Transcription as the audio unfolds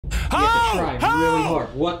trying really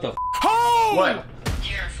hard. What the f? What?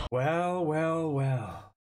 Careful. Well, well,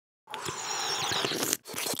 well.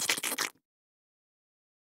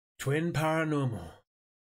 Twin Paranormal.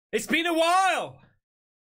 It's been a while!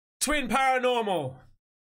 Twin Paranormal.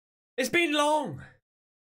 It's been long.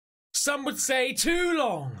 Some would say too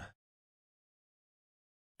long.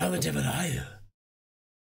 How the devil are you?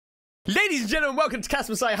 Ladies and gentlemen, welcome to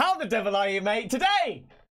Caspersight. How the devil are you, mate? Today,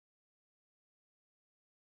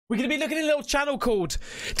 we're going to be looking at a little channel called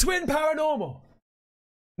Twin Paranormal.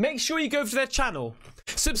 Make sure you go to their channel,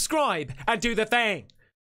 subscribe, and do the thing.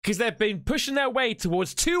 Because they've been pushing their way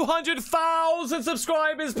towards 200,000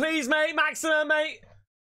 subscribers, please, mate. Maximum, mate.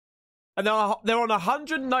 And they're on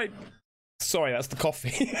 109... Sorry, that's the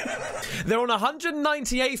coffee. They're on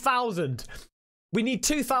 198,000. We need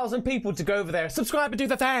 2,000 people to go over there. Subscribe and do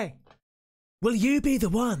the thing. Will you be the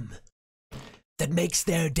one that makes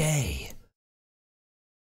their day?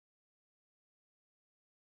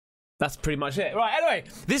 That's pretty much it. Right, anyway,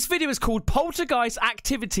 this video is called Poltergeist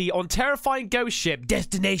Activity on Terrifying Ghost Ship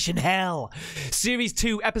Destination Hell. Series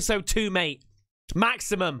 2, Episode 2, mate.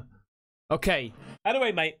 Maximum. Okay.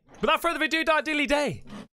 Anyway, mate, without further ado, dilly day.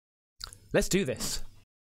 Let's do this.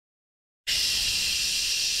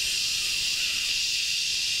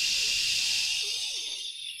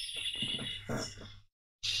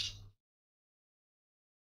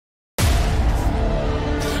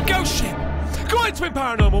 Ghost ship! Go on, Twin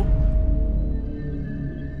Paranormal!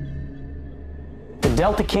 The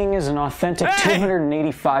Delta King is an authentic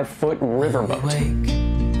 285-foot riverboat.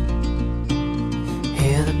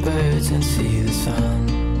 Hear the birds and see the sun.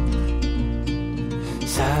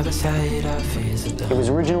 Side by side, our fears are done. It was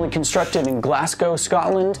originally constructed in Glasgow,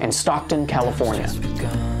 Scotland, and Stockton, California.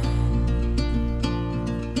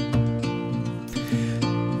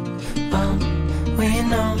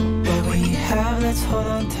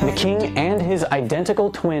 The King and his identical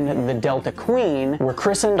twin, the Delta Queen, were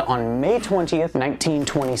christened on May 20th,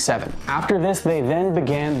 1927. After this, they then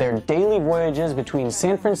began their daily voyages between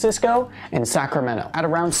San Francisco and Sacramento. At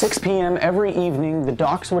around 6 p.m. every evening, the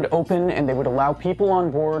docks would open and they would allow people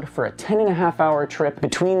on board for a 10.5-hour trip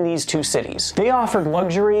between these two cities. They offered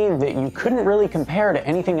luxury that you couldn't really compare to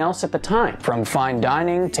anything else at the time. From fine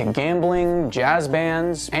dining to gambling, jazz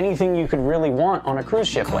bands, anything you could really want on a cruise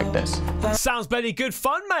ship like this. Sounds bloody good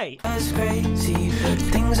fun, mate. That's crazy, but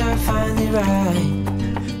things are finally right.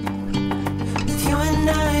 With you and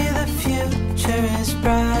I, the future is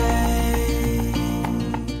bright.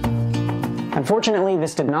 Unfortunately,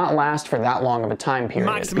 this did not last for that long of a time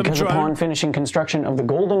period, because upon finishing construction of the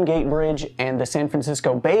Golden Gate Bridge and the San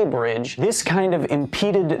Francisco Bay Bridge, this kind of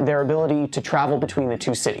impeded their ability to travel between the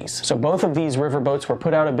two cities. So both of these riverboats were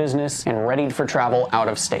put out of business and readied for travel out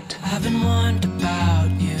of state. I've been warned about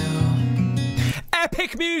you.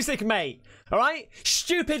 Epic music, mate. All right?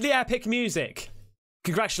 Stupidly epic music.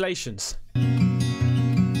 Congratulations. I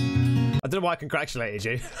don't know why I congratulated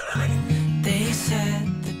you. They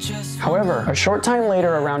said that just... However, a short time later,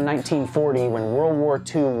 around 1940, when World War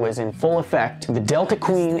II was in full effect, the Delta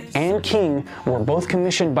Queen and King were both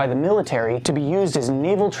commissioned by the military to be used as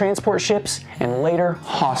naval transport ships and later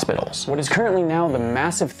hospitals. What is currently now the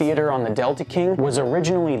massive theater on the Delta King was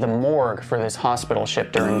originally the morgue for this hospital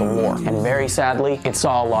ship during the war, and very sadly, it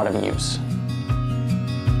saw a lot of use.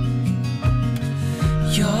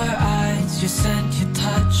 Your eyes, your scent, your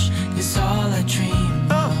touch is all I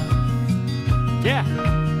dream of. Yeah.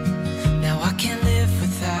 Now I can't live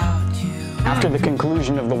without you. After the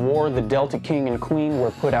conclusion of the war, the Delta King and Queen were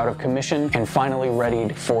put out of commission and finally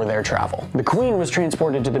readied for their travel. The Queen was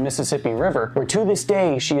transported to the Mississippi River, where to this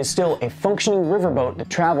day she is still a functioning riverboat that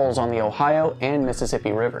travels on the Ohio and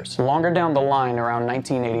Mississippi rivers. Longer down the line, around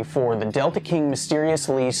 1984, the Delta King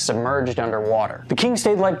mysteriously submerged underwater. The King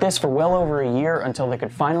stayed like this for well over a year until they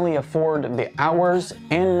could finally afford the hours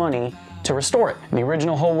and money to restore it. The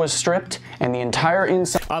original hull was stripped and the entire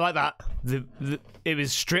inside... I like that. It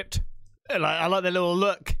was stripped. I like the little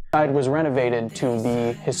look. Was renovated to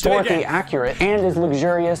be historically accurate and as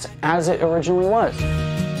luxurious as it originally was.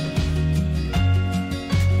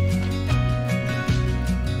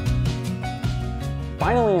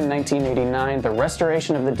 Finally, in 1989, the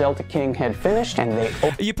restoration of the Delta King had finished and they...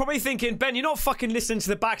 You're probably thinking, Ben, you're not fucking listening to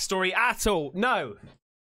the backstory at all. No,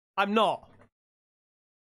 I'm not.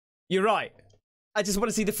 You're right. I just want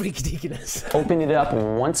to see the freaky deaconess. Opened it up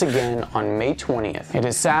once again on May 20th. It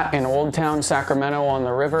has sat in Old Town Sacramento on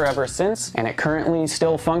the river ever since, and it currently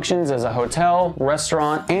still functions as a hotel,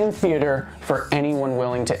 restaurant, and theater for anyone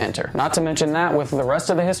willing to enter. Not to mention that, with the rest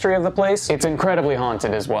of the history of the place, it's incredibly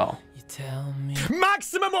haunted as well. You tell me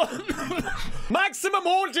Maximum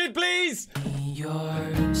haunted, please!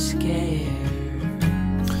 you're scared.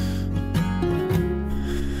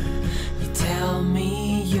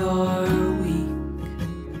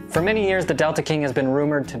 For many years, the Delta King has been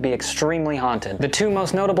rumored to be extremely haunted. The two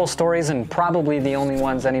most notable stories, and probably the only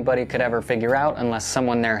ones anybody could ever figure out unless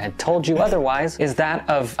someone there had told you otherwise, is that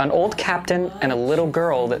of an old captain and a little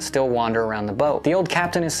girl that still wander around the boat. The old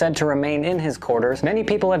captain is said to remain in his quarters. Many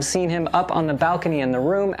people have seen him up on the balcony in the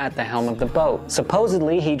room at the helm of the boat.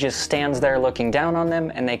 Supposedly, he just stands there looking down on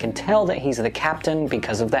them, and they can tell that he's the captain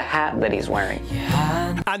because of the hat that he's wearing.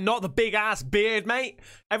 And not the big ass beard, mate.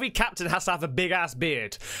 Every captain has to have a big ass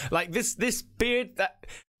beard. Like this beard that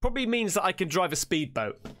probably means that I can drive a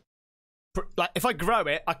speedboat. Like if I grow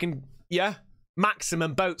it, I can, yeah,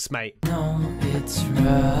 maximum boats, mate. No, it's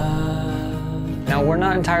rough. Now, we're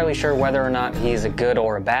not entirely sure whether or not he's a good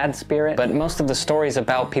or a bad spirit, but most of the stories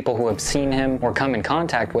about people who have seen him or come in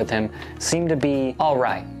contact with him seem to be all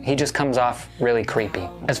right. He just comes off really creepy.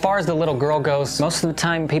 As far as the little girl goes, most of the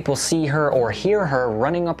time people see her or hear her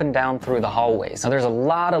running up and down through the hallways. Now, there's a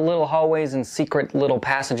lot of little hallways and secret little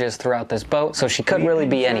passages throughout this boat, so she could really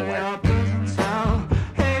be anywhere.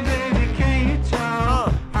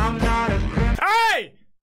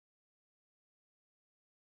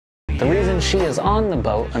 The reason she is on the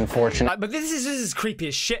boat, unfortunately, but this is creepy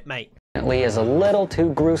as shit, mate. Is a little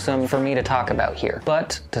too gruesome for me to talk about here.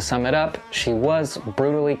 But to sum it up, she was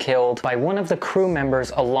brutally killed by one of the crew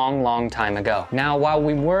members a long time ago. Now, while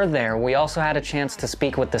we were there, we also had a chance to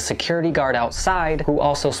speak with the security guard outside, who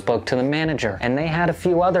also spoke to the manager. And they had a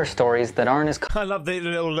few other stories that aren't as I love the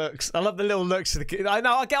little looks. I love the little looks of the kid. I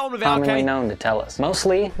know, I'll get on with it, commonly okay? known to tell us.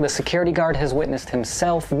 Mostly, the security guard has witnessed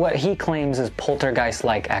himself what he claims is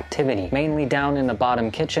poltergeist-like activity, mainly down in the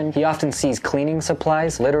bottom kitchen. He often sees cleaning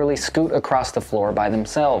supplies literally scoot across the floor by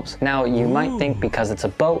themselves. Now, you might think because it's a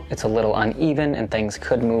boat, it's a little uneven and things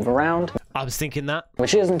could move around. I was thinking that.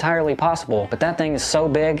 Which is entirely possible, but that thing is so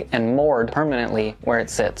big and moored permanently where it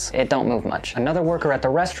sits. It don't move much. Another worker at the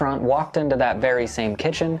restaurant walked into that very same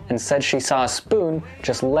kitchen and said she saw a spoon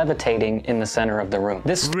just levitating in the center of the room.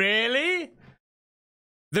 This Really?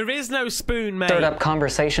 There is no spoon, mate. stirred up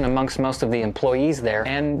conversation amongst most of the employees there,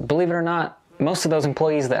 and believe it or not, most of those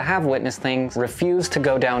employees that have witnessed things refuse to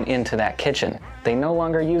go down into that kitchen. They no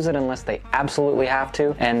longer use it unless they absolutely have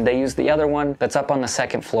to, and they use the other one that's up on the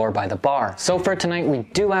second floor by the bar. So for tonight, we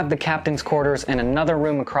do have the captain's quarters and another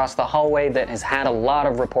room across the hallway that has had a lot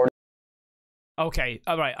of reported Okay,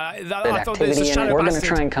 all right. I thought activity this was in it. Shadow We're going to Bastard.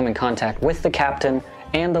 try and come in contact with the captain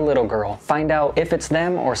and the little girl, find out if it's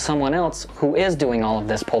them or someone else who is doing all of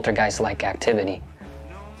this poltergeist-like activity.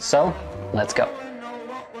 So, let's go.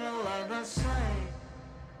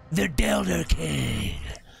 The Delta King.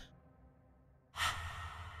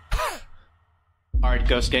 Alright,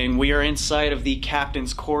 Ghost Gang, we are inside of the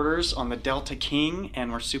captain's quarters on the Delta King,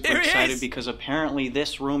 and we're super There it excited is! because apparently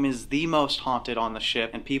this room is the most haunted on the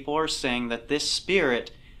ship, and people are saying that this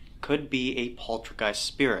spirit could be a poltergeist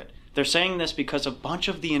spirit. They're saying this because a bunch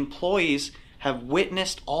of the employees have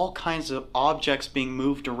witnessed all kinds of objects being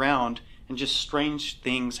moved around and just strange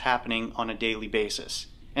things happening on a daily basis.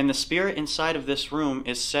 And the spirit inside of this room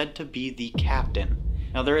is said to be the captain.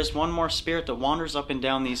 Now there is one more spirit that wanders up and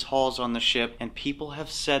down these halls on the ship, and people have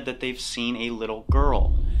said that they've seen a little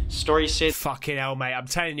girl. Stories say Fucking hell, mate. I'm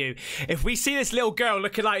telling you, if we see this little girl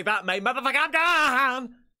looking like that, mate, motherfucker, I'm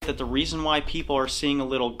down! that the reason why people are seeing a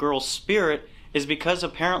little girl's spirit is because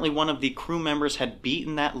apparently one of the crew members had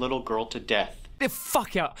beaten that little girl to death.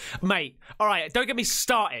 Fuck out. Mate, alright, don't get me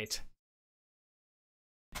started.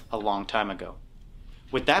 A long time ago.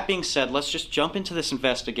 With that being said, let's just jump into this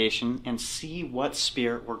investigation and see what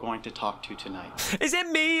spirit we're going to talk to tonight. Is it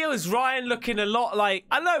me, or is Ryan looking a lot like...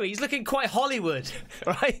 I know, he's looking quite Hollywood,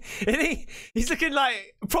 right? Isn't he? He's looking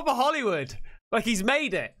like proper Hollywood. Like he's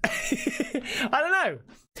made it. I don't know.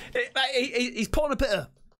 He's putting a bit of,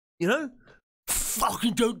 you know?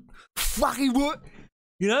 Fucking don't... Fucking what?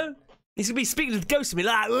 You know? He's going to be speaking to the ghost of me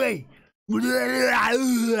like... Hey.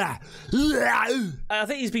 I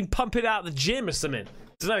think he's been pumping out the gym or something. I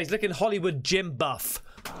don't know, he's looking Hollywood gym buff.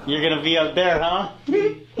 You're gonna be up there, huh?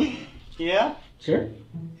 Yeah? Sure.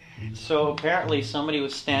 So apparently somebody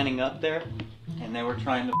was standing up there and they were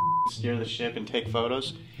trying to steer the ship and take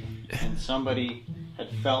photos, and somebody had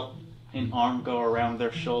felt an arm go around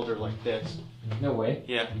their shoulder like this. No way.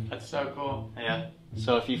 Yeah, that's so cool. Yeah.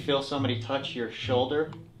 So if you feel somebody touch your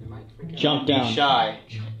shoulder, Jump be down. shy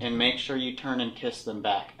and make sure you turn and kiss them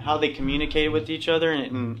back. How they communicated with each other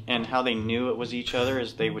and how they knew it was each other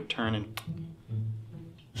is they would turn and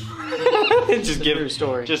just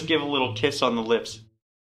give a little kiss on the lips.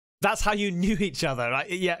 That's how you knew each other, right?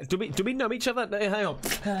 Yeah. Do we know each other? Hang on.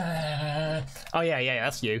 Oh yeah,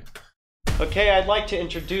 that's you. Okay, I'd like to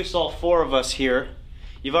introduce all four of us here.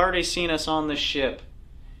 You've already seen us on the ship,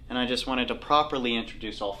 and I just wanted to properly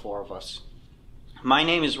introduce all four of us. My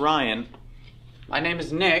name is Ryan. My name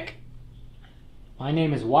is Nick. My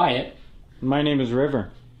name is Wyatt. My name is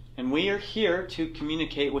River. And we are here to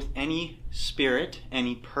communicate with any spirit,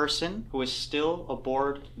 any person who is still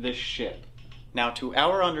aboard this ship. Now, to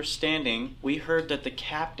our understanding, we heard that the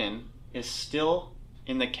captain is still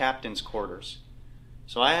in the captain's quarters.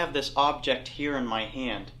 So I have this object here in my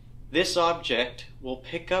hand. This object will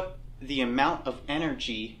pick up the amount of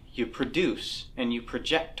energy you produce and you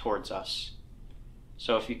project towards us.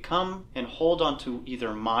 So if you come and hold onto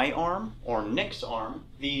either my arm or Nick's arm,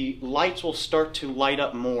 the lights will start to light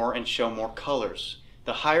up more and show more colors.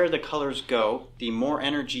 The higher the colors go, the more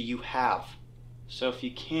energy you have. So if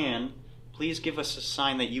you can, please give us a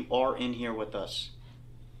sign that you are in here with us.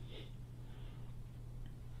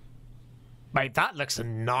 Mate, that looks a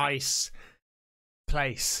nice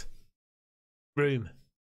place. Room.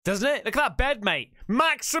 Doesn't it? Look at that bed, mate.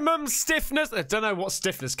 Maximum stiffness. I don't know what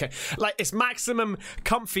stiffness can. Like, it's maximum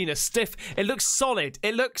comfiness. Stiff. It looks solid.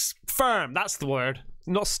 It looks firm. That's the word.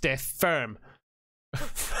 Not stiff. Firm.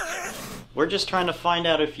 We're just trying to find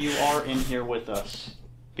out if you are in here with us.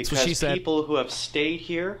 Because people who have stayed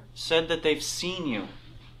here said that they've seen you.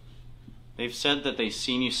 They've said that they've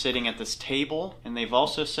seen you sitting at this table, and they've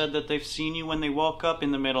also said that they've seen you when they woke up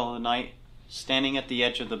in the middle of the night, standing at the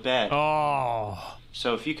edge of the bed. Oh.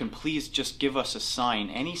 So if you can please just give us a sign,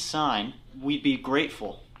 any sign, we'd be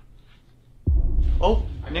grateful. Oh,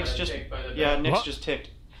 Nick's just, yeah, Nick's just ticked.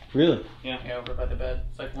 Really? Yeah. Yeah, over by the bed.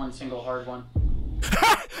 It's like one single hard one.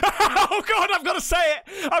 Oh God, I've got to say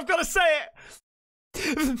it. I've got to say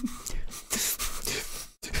it.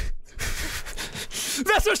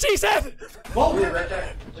 That's what she said. Whoa, you're right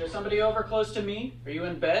there. Is there somebody over close to me? Are you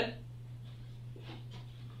in bed?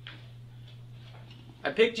 I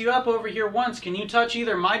picked you up over here once. Can you touch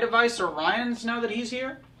either my device or Ryan's now that he's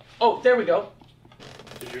here? Oh, there we go.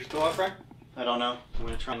 Is yours still up, Frank? I don't know. I'm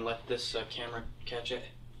going to try and let this camera catch it.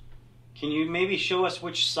 Can you maybe show us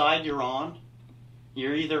which side you're on?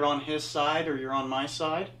 You're either on his side or you're on my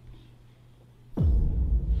side?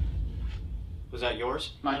 Was that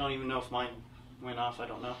yours? Mine. I don't even know if mine went off. I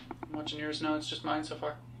don't know. I'm watching yours now. It's just mine so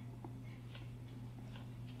far.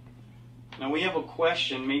 Now we have a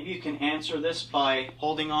question. Maybe you can answer this by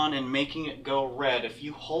holding on and making it go red. If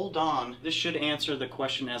you hold on, this should answer the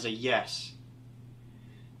question as a yes.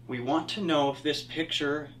 We want to know if this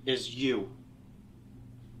picture is you.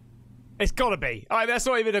 It's gotta be. That's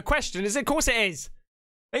not even a question, is it? Of course it is.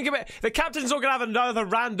 Think about it. The captain's not gonna have another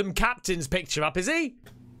random captain's picture up, is he?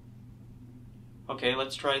 Okay,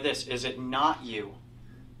 let's try this. Is it not you?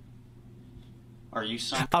 Are you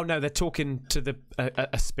some? Oh no, they're talking to the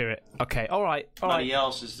a spirit. Okay, all right, all right. Somebody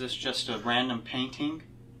else? Is this just a random painting?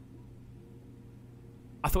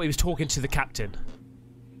 I thought he was talking to the captain.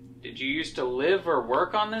 Did you used to live or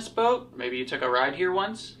work on this boat? Maybe you took a ride here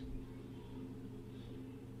once?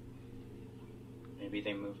 Maybe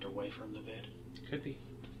they moved away from the bed. Could be.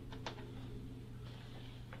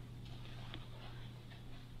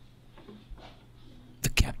 The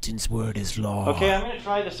captain's word is law. Okay, I'm going to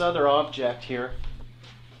try this other object here.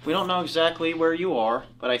 We don't know exactly where you are,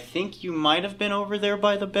 but I think you might have been over there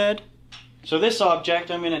by the bed. So this object,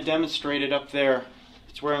 I'm going to demonstrate it up there.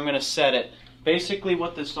 It's where I'm going to set it. Basically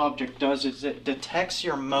what this object does is it detects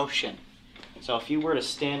your motion. So if you were to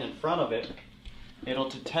stand in front of it, it'll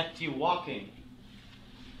detect you walking.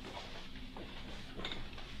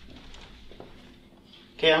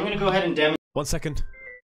 Okay, I'm going to go ahead and demonstrate. 1 second.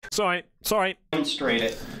 Sorry. Demonstrate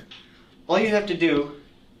it. All you have to do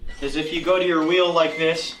is if you go to your wheel like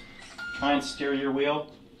this, try and steer your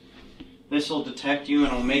wheel, this will detect you and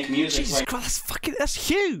it'll make music. Jesus Christ, that's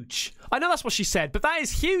huge. I know that's what she said, but that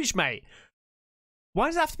is huge, mate. Why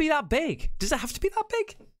does it have to be that big? Does it have to be that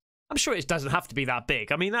big? I'm sure it doesn't have to be that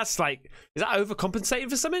big. I mean, that's like, is that overcompensating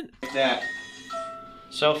for something? Like that.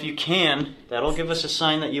 So if you can, that'll give us a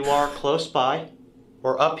sign that you are close by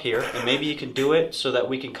or up here, and maybe you can do it so that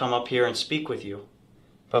we can come up here and speak with you.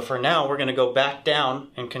 But for now, we're going to go back down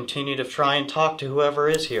and continue to try and talk to whoever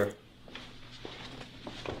is here.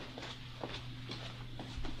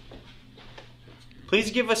 Please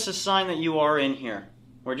give us a sign that you are in here.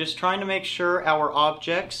 We're just trying to make sure our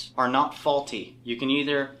objects are not faulty. You can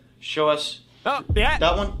either show us that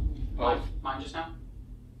one. Mine just now?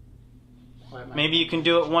 Maybe you can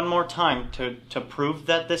do it one more time to prove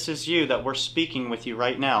that this is you, that we're speaking with you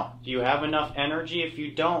right now. Do you have enough energy? If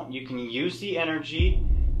you don't, you can use the energy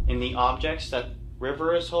in the objects that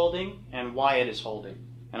River is holding and Wyatt is holding.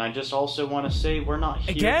 And I just also want to say we're not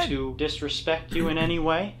here to disrespect you in any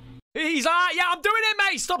way. He's like, yeah, I'm doing it,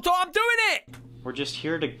 mate. Stop talking, I'm doing it. We're just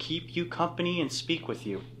here to keep you company and speak with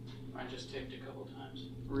you. Mine just ticked a couple times.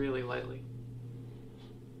 Really lightly.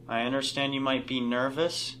 I understand you might be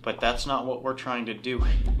nervous, but that's not what we're trying to do.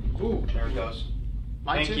 Ooh, There it goes.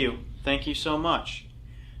 mine Thank too. you. Thank you so much.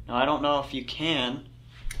 Now, I don't know if you can.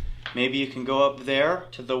 Maybe you can go up there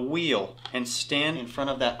to the wheel and stand in front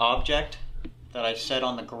of that object that I set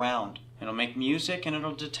on the ground. It'll make music and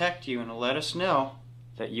it'll detect you and it'll let us know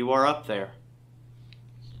that you are up there.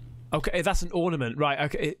 Okay, that's an ornament, right?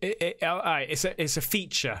 Okay, all right, it's a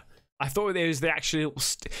feature. I thought it was the actual.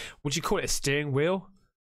 Would you call it a steering wheel?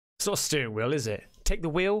 It's not a steering wheel, is it? Take the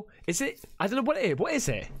wheel. Is it? I don't know what it is. What is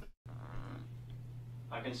it?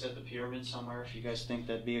 I can set the pyramid somewhere if you guys think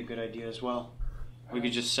that'd be a good idea as well. We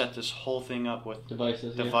could just set this whole thing up with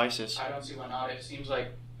Devices. devices. I don't see why not. It seems like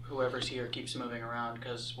whoever's here keeps moving around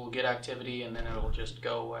because we'll get activity and then it'll just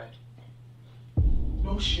go away.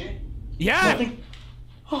 No shit. Yeah. Nothing.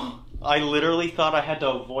 I literally thought I had to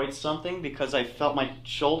avoid something because I felt my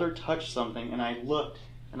shoulder touch something and I looked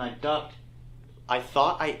and I ducked. I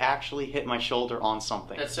thought I actually hit my shoulder on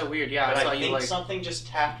something. That's so weird. Yeah, but I saw I you think like. something just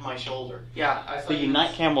tapped my shoulder. Yeah, I saw The you.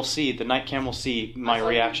 night cam will see. The night cam will see my I saw you-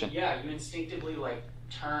 reaction. Yeah, you instinctively like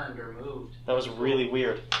turned or moved. That was really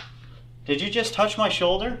weird. Did you just touch my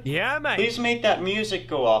shoulder? Yeah, mate. Please make that music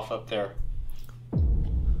go off up there.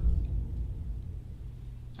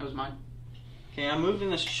 That was mine. Okay, I'm moving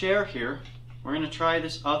this chair here. We're going to try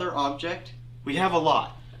this other object. We have a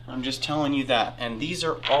lot. I'm just telling you that. And these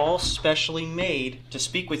are all specially made to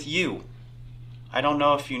speak with you. I don't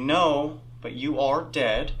know if you know, but you are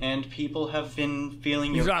dead, and people have been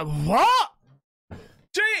feeling He's your like, what?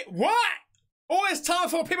 Gee, what? All this time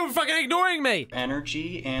for people fucking ignoring me.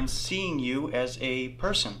 energy and seeing you as a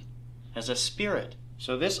person, as a spirit.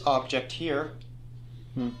 So this object here,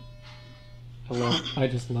 I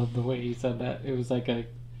just love the way he said that. It was like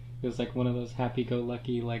one of those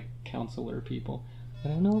happy-go-lucky like counselor people. I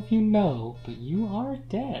don't know if you know, but you are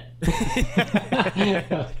dead.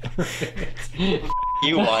 Perfect.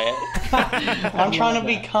 you Wyatt. I'm trying to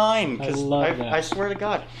be kind, because I love that. I swear to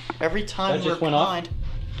God, every time That we're just went off? kind.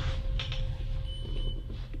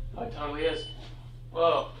 Oh, it totally is.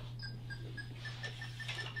 Whoa.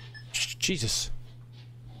 Jesus.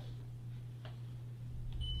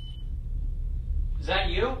 Is that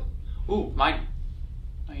you? Ooh, mine.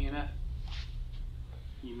 My EMF.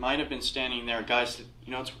 You might have been standing there, guys.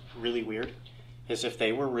 You know what's really weird? Is if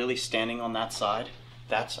they were really standing on that side,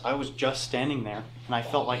 I was just standing there, and I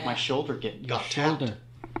felt like my shoulder got tapped. Shoulder.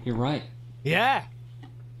 You're right. Yeah.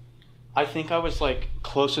 I think I was like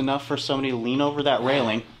close enough for somebody to lean over that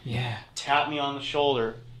railing, Yeah. tap me on the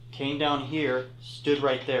shoulder, came down here, stood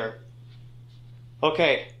right there.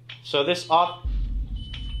 Okay, so this What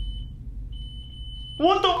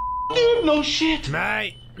the dude? No shit.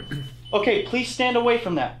 Mate. Okay, please stand away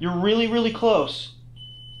from that. You're really, really close.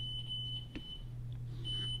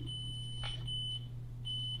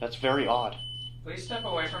 That's very odd. Please step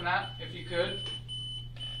away from that if you could.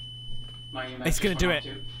 My EMF It's gonna just do went it.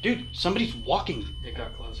 off, too. Dude, somebody's walking. It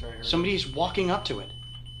got closer. I heard. Somebody's walking up to it.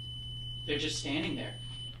 They're just standing there.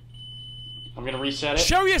 I'm gonna reset it.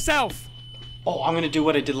 Show yourself. Oh, I'm gonna do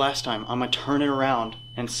what I did last time. I'm gonna turn it around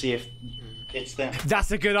and see if it's them.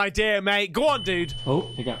 That's a good idea, mate. Go on, dude. Oh,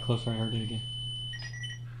 it got closer. I heard it again.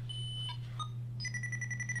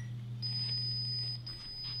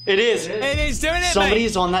 It is. It is doing it, Somebody mate.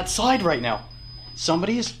 is on that side right now.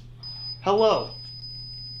 Somebody is. Hello.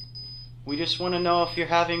 We just want to know if you're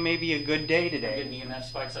having maybe a good day I'm today. getting EMF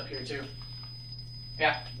spikes up here too.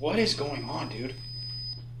 Yeah. What is going on, dude?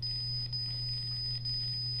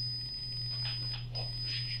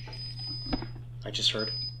 I just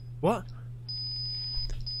heard. What?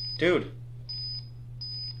 Dude.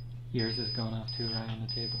 Yours is going off too, right on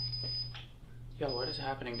the table. Yo, what is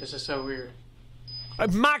happening? This is so weird.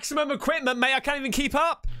 Maximum equipment, mate. I can't even keep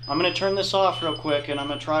up. I'm gonna turn this off real quick and I'm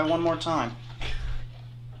gonna try one more time.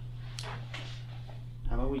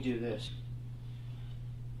 How about we do this?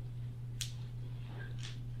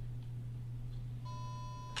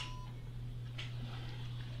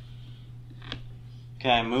 Okay,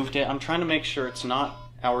 I moved it. I'm trying to make sure it's not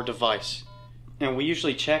our device. And we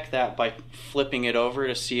usually check that by flipping it over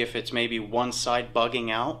to see if it's maybe one side bugging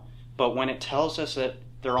out. But when it tells us that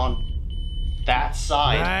they're on that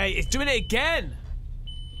side, Hey, it's doing it again.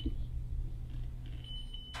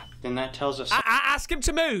 then that tells us Ask him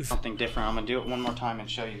to move. something different. I'm gonna do it one more time and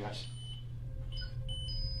show you guys.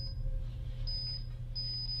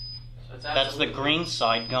 So it's That's the absolutely- green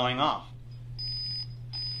side going off.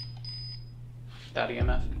 That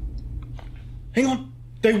EMF. Hang on.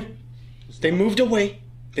 They moved away.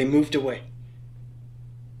 They moved away.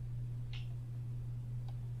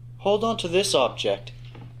 Hold on to this object.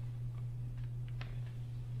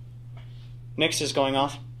 Nix is going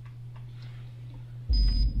off.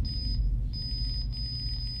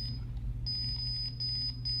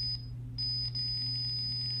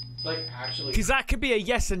 Like, actually. Because that could be a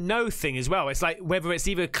yes and no thing as well. It's like whether it's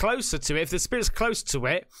either closer to it. If the spirit's close to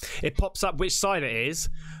it, it pops up which side it is.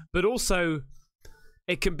 But also,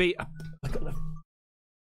 it can be.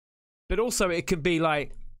 But also, it can be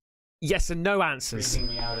like yes and no answers. Freaking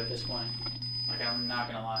me out at this point. Like, I'm not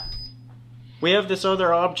gonna lie. We have this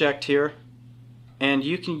other object here, and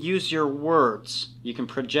you can use your words. You can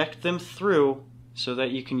project them through so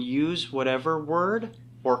that you can use whatever word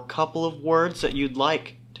or couple of words that you'd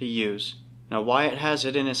like to use. Now Wyatt has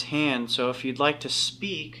it in his hand, so if you'd like to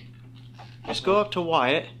speak, just go up to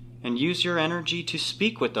Wyatt and use your energy to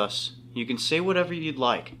speak with us. You can say whatever you'd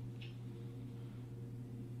like.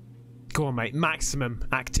 Go on, mate. Maximum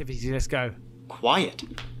activity. Let's go. Quiet.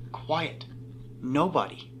 Quiet.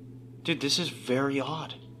 Nobody. Dude, this is very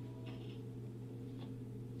odd.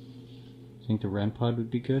 Think the REM pod would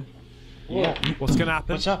be good? Yeah. What's gonna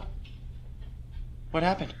happen? What's up? What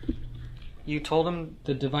happened? You told him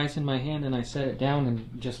the device in my hand, and I set it down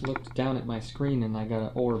and just looked down at my screen, and I got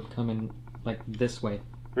an orb coming like this way.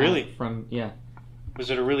 Really? From yeah. Was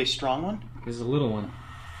it a really strong one? It was a little one.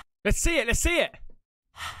 Let's see it. Let's see it.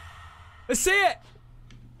 Let's see it.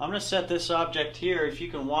 I'm gonna set this object here. If you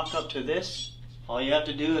can walk up to this, all you have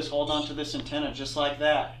to do is hold on to this antenna just like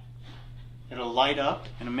that. It'll light up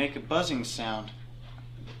and it'll make a buzzing sound.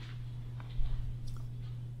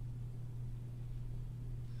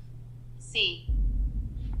 See.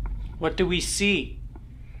 What do we see?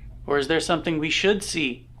 Or is there something we should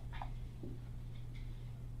see?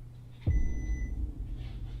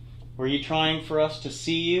 Were you trying for us to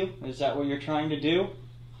see you? Is that what you're trying to do?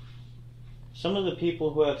 Some of the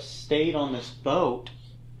people who have stayed on this boat,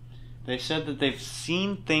 they said that they've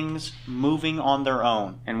seen things moving on their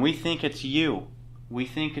own. And we think it's you. We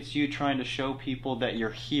think it's you trying to show people that you're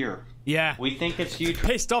here. Yeah. We think it's you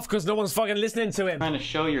Pissed off because no one's fucking listening to him. trying to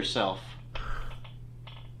show yourself.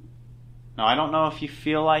 Now, I don't know if you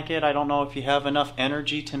feel like it. I don't know if you have enough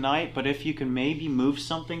energy tonight. But if you can maybe move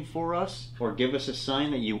something for us or give us a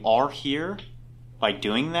sign that you are here by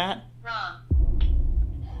doing that. Wrong.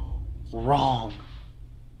 Wrong.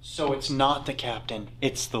 So it's not the captain.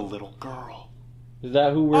 It's the little girl. Is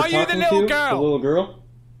that who we're Are you the talking little to? girl? The little girl?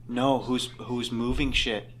 No, who's moving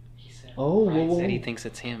shit? Oh, Ryan whoa, whoa. said he thinks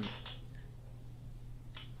it's him.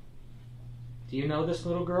 Do you know this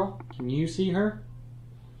little girl? Can you see her?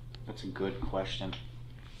 That's a good question.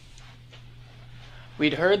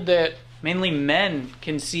 We'd heard that mainly men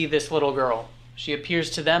can see this little girl. She appears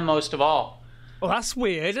to them most of all. Well, that's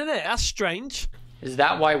weird, isn't it? That's strange. Is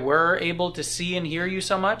that why we're able to see and hear you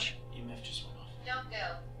so much? EMF just went off. Don't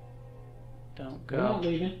go. Don't We're not go.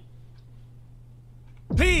 leaving.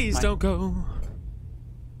 Please don't go.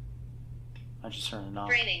 I just heard it off.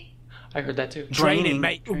 Draining. I heard that too. Draining,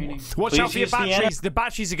 mate. Draining. Watch Please out for your use the batteries. The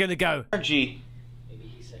batteries are gonna go. Energy. Maybe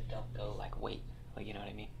he said don't go, like wait. Like, you know what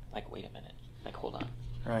I mean? Like, wait a minute. Like, hold on.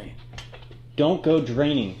 Right. Don't go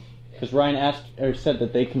draining. Because Ryan asked or said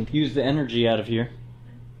that they can use the energy out of here.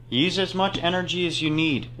 Use as much energy as you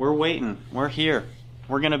need. We're waiting. We're here.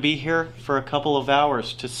 We're gonna be here for a couple of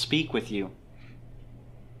hours to speak with you.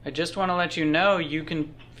 I just want to let you know you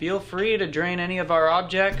can feel free to drain any of our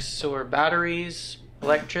objects or batteries,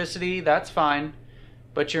 electricity, that's fine.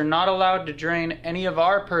 But you're not allowed to drain any of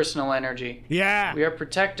our personal energy. Yeah. We are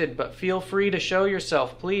protected, but feel free to show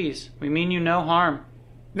yourself, please. We mean you no harm.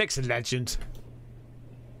 Nick's a legend.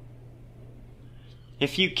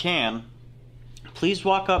 If you can, please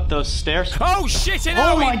walk up those stairs. Oh shit!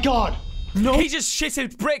 Oh my god! No! He just shit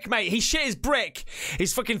his brick, mate. He shit his brick.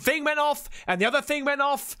 His fucking thing went off, and the other thing went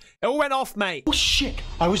off. It all went off, mate. Oh shit!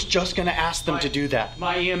 I was just gonna ask them to do that.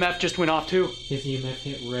 My EMF just went off too. His EMF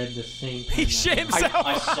hit red the same time. He shit himself.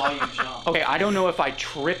 I saw you jump. Okay, I don't know if I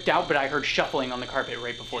tripped out, but I heard shuffling on the carpet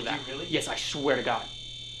right before that. you really? Yes, I swear to God.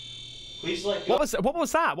 Please let go. What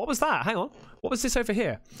was that? What was that? Hang on. What was this over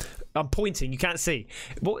here? I'm pointing. You can't see.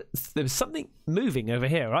 There was something moving over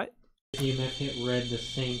here, right? His EMF hit red the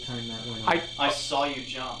same time that went off. I saw you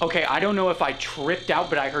jump. Okay, I don't know if I tripped out,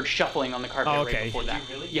 but I heard shuffling on the carpet Oh, okay. right before that. Did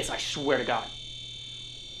you really? Yes, I swear to God.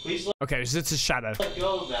 Please Okay, so it's a shadow. let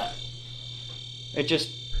go of that. It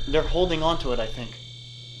just, they're holding on to it, I think.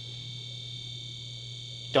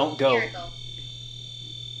 Don't go. Miracle.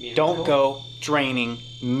 Don't go. Draining.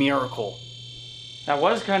 Miracle. That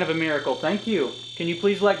was kind of a miracle. Thank you. Can you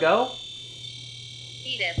please let go?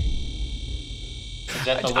 Edith. Is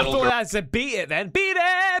that the I little thought that said beat it then. Beat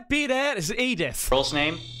it! Beat it! It's Edith. girl's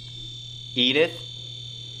name? Edith?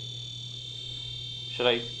 Should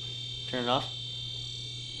I turn it off?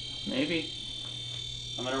 Maybe.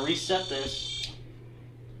 I'm gonna reset this.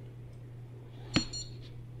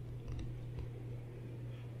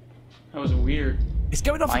 That was weird. It's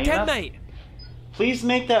going off Why again, not? mate. Please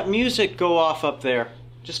make that music go off up there.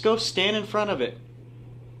 Just go stand in front of it.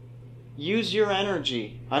 Use your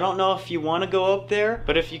energy. I don't know if you want to go up there,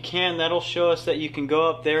 but if you can, that'll show us that you can go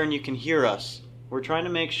up there and you can hear us. We're trying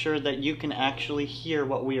to make sure that you can actually hear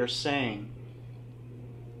what we are saying.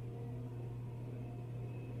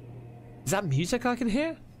 Is that music I can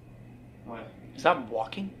hear? What? Is that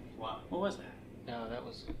walking? What? What was that? No, that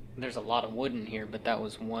was. There's a lot of wood in here, but that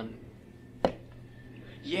was one.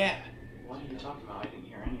 Yeah. What are you talking about? I didn't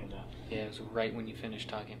hear any of that. Yeah, it was right when you finished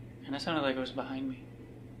talking. And it sounded like it was behind me.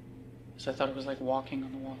 So I thought it was like walking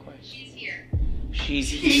on the walkway. She's here. She's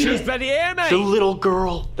here. She's bloody here, mate. The little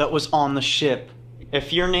girl that was on the ship.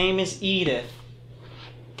 If your name is Edith,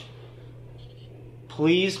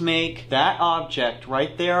 please make that object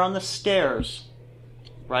right there on the stairs,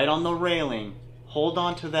 right on the railing, hold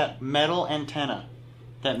on to that metal antenna,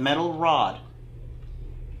 that metal rod.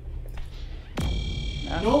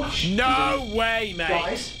 No. No way, mate.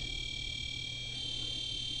 Guys,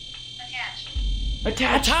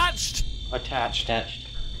 Attached. Attached. attached.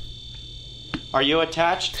 Are you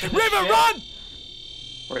attached to the River, ship? run!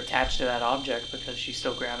 We're attached to that object because she's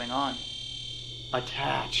still grabbing on.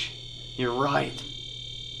 Attach. You're right.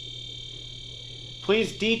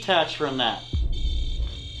 Please detach from that.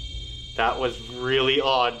 That was really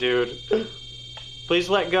odd, dude. Please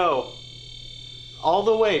let go. All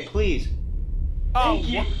the way, please. Oh, Thank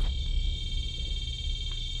you. what?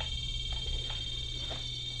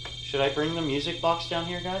 Should I bring the music box down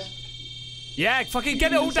here, guys? Yeah, fucking You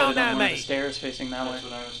get it all can set down on there, one of the mate. stairs facing that way. That's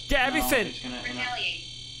what I was. Get everything. he's gonna, Retaliate.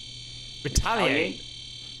 Retaliate.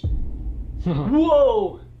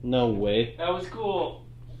 Whoa! No way. That was cool.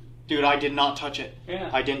 Dude, I did not touch it. Yeah.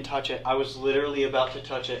 I didn't touch it. I was literally about to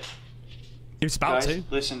touch it. He was about Guys, to.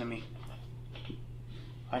 listen to me.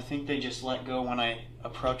 I think they just let go when I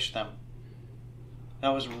approached them. That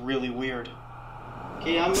was really weird.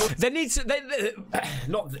 Okay, I'm moving. There needs to,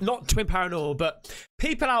 not Twin Paranormal, but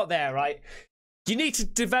people out there, right? You need to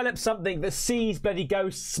develop something that sees bloody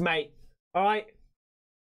ghosts, mate. All right.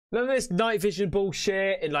 None of this night vision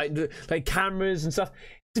bullshit and like cameras and stuff.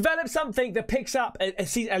 Develop something that picks up and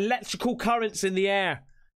sees electrical currents in the air.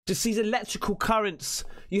 Just sees electrical currents.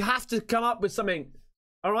 You have to come up with something.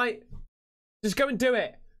 All right. Just go and do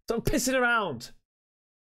it. Stop pissing around.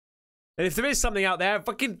 And if there is something out there,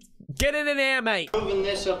 fucking get it in air, mate. Moving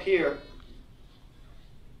this up here.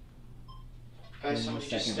 Guys, somebody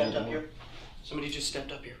just stepped up here. Somebody just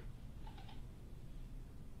stepped up here.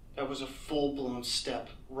 That was a full-blown step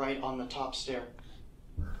right on the top stair.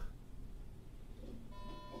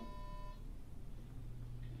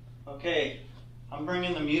 Okay, I'm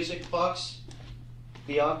bringing the music box,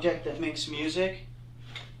 the object that makes music.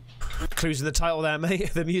 Clues in the title there,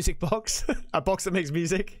 mate. The music box. A box that makes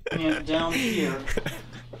music. And down here,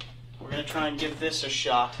 we're gonna try and give this a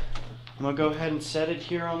shot. I'm gonna go ahead and set it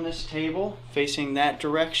here on this table, facing that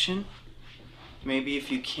direction. Maybe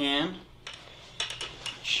if you can,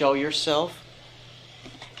 show yourself.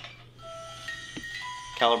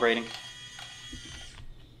 Calibrating.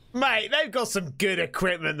 Mate, they've got some good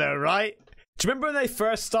equipment though, right? Do you remember when they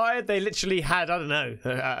first started? They literally had, I don't know,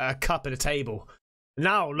 a cup and a table.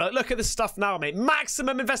 Now, look at the stuff now, mate.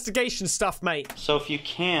 Maximum investigation stuff, mate. So if you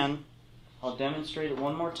can, I'll demonstrate it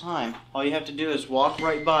one more time. All you have to do is walk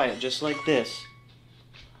right by it, just like this.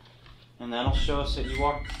 And that'll show us that you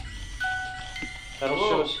are... That'll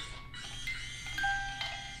show us...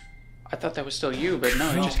 I thought that was still you, but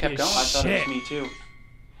no, it just kept going. I thought it Shit. was me too.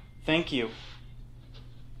 Thank you.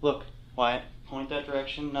 Look, Wyatt, point that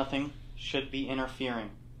direction. Nothing should be interfering.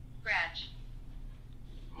 Scratch.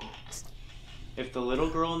 If the little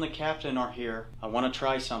girl and the captain are here, I want to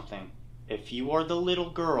try something. If you are the little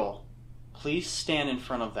girl, please stand in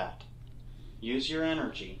front of that. Use your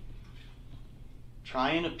energy.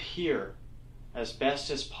 Try and appear as best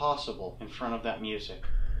as possible in front of that music.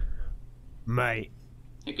 Mate.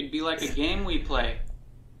 It could be like a game we play.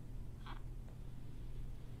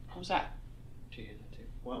 What was that? Did you hear that too?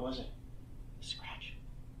 What was it? A scratch.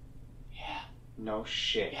 Yeah. No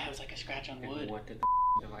shit. Yeah, it was like a scratch on wood. What did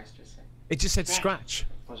the device just say? It just said scratch.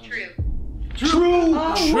 Wasn't True. it? True!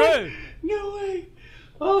 Oh, True. no way!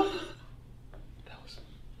 Oh. That was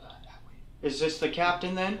that way. Is this the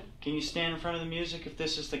captain then? Can you stand in front of the music if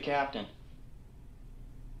this is the captain?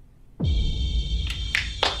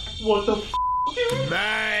 What the f***, dude?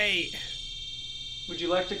 Mate. Would you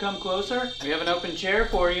like to come closer? We have an open chair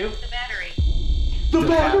for you. The battery. The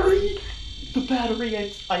battery! The battery,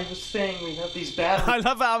 I was saying we have these batteries. I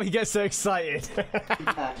love how he gets so excited. Dude,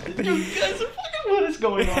 guys, fucking what is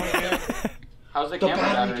going on here? How's the The camera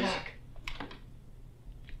battery batteries? pack.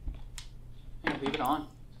 Yeah, leave it on.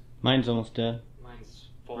 Mine's almost dead. Mine's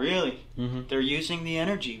full. Really? Mm-hmm. They're using the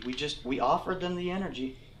energy. We offered them the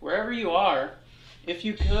energy. Wherever you are, if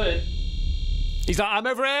you could. He's like, I'm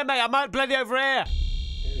over here, mate. I'm out bloody over here.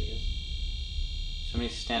 There he is.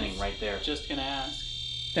 Somebody's standing right there. Just gonna ask.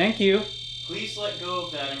 Thank you. Please let go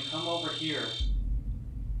of that and come over here.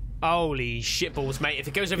 Holy shitballs, mate. If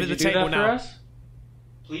it goes over Could the you do table that for now. us?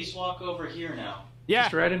 Please walk over here now. Yeah.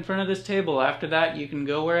 Just right in front of this table. After that, you can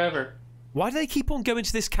go wherever. Why do they keep on going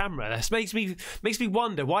to this camera? This makes me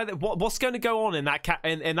wonder why. What's going to go on in that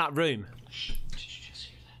in that room? Did you just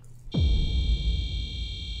hear that?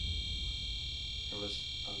 There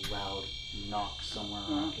was a loud knock somewhere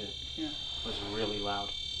around here. Yeah. It was really loud.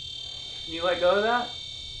 Can you let go of that?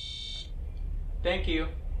 Thank you.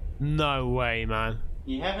 No way, man.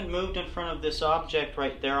 You haven't moved in front of this object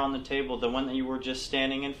right there on the table, the one that you were just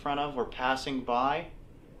standing in front of or passing by.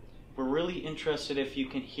 We're really interested if you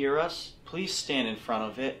can hear us. Please stand in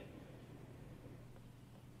front of it.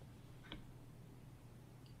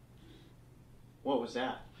 What was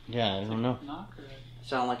that? Yeah, I don't know. Knock or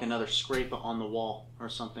Sounded like another scrape on the wall or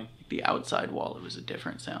something. the outside wall? It was a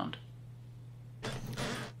different sound.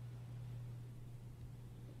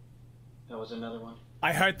 That was another one.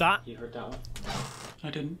 I heard that. You heard that one? I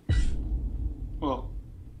didn't. Well,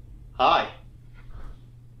 hi.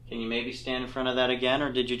 Can you maybe stand in front of that again,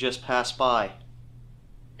 or did you just pass by?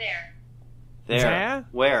 There. There?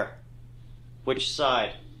 Where? Which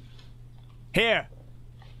side? Here.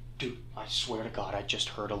 Dude, I swear to God, I just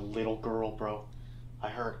heard a little girl, bro. I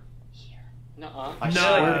heard. Nuh-uh. I No,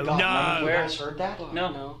 swear to God, no. none of you guys heard that?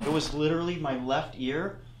 No. It was literally my left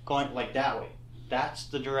ear going like that way. That's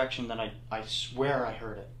the direction that I swear I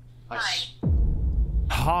heard it. Hi.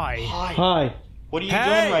 Hi. Hi. Hi. What are you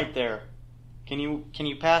Hey. doing right there? Can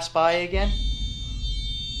you pass by again?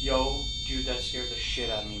 Yo, dude, that scared the shit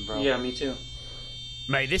out of me, bro. Yeah, me too.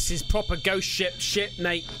 Mate, this is proper ghost shit,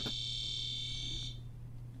 Nate.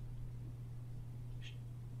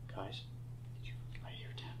 Guys, I hear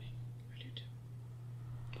tapping. I do too.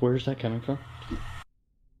 Where's that coming from?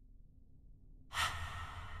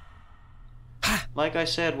 Like I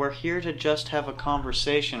said, we're here to just have a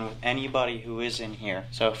conversation with anybody who is in here.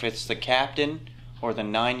 So if it's the captain or the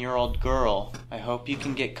 9-year-old girl, I hope you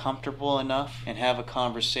can get comfortable enough and have a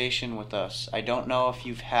conversation with us. I don't know if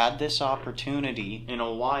you've had this opportunity in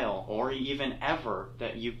a while or even ever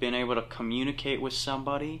that you've been able to communicate with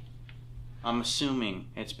somebody. I'm assuming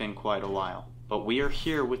it's been quite a while. But we are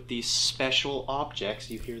here with these special objects.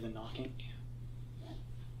 You hear the knocking?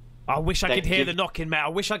 I wish I That could hear give- the knocking, mate. I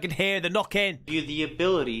wish I could hear the knocking. You the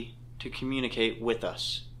ability to communicate with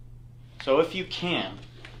us. So if you can,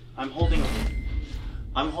 I'm holding.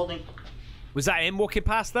 Was that him walking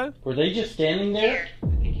past, though? Were they just standing there? I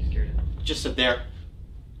think he scared it. Just sit there.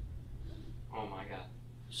 Oh my god.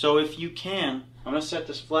 So if you can, I'm gonna set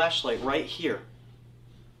this flashlight right here,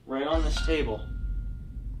 right on this table.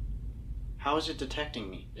 How is it detecting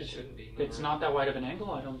me? It shouldn't be. It's not that wide of an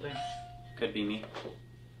angle, I don't think. Could be me.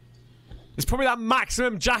 It's probably that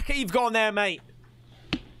maximum jacket you've got on there, mate.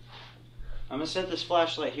 I'm gonna set this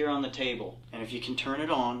flashlight here on the table, and if you can turn it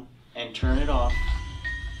on and turn it off.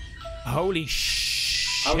 Holy I was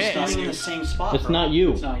shit. standing in the same spot. That's bro. not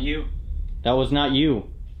you. It's not you. That was not you.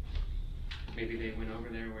 Maybe they went over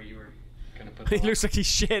there where you were gonna put He the looks like he's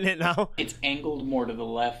shitting it now. It's angled more to the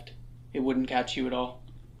left. It wouldn't catch you at all.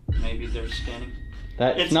 Maybe they're standing.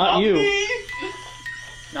 That's not you. Me.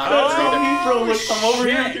 Not That's us not either. me, bro. Like, come over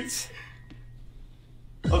here. Shit.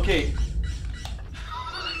 Okay.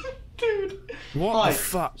 Dude. What Hi. the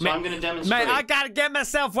fuck? So mate, I'm gonna demonstrate. mate, I gotta get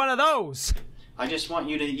myself one of those. I just want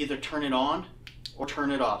you to either turn it on or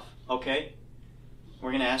turn it off, okay?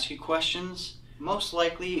 We're gonna ask you questions. Most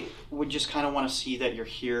likely, we just kind of want to see that you're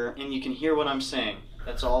here and you can hear what I'm saying.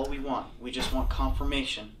 That's all we want. We just want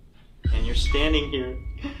confirmation. And you're standing here.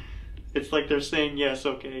 It's like they're saying yes,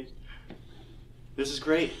 okay? This is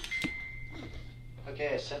great.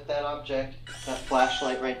 Okay, I set that object, that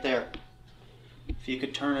flashlight right there. If you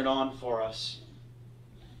could turn it on for us.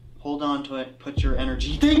 Hold on to it, put your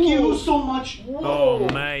energy. Thank you so much! Oh,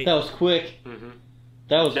 mate. That was quick. Mm-hmm.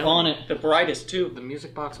 That was on it. The brightest, too. The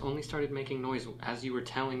music box only started making noise as you were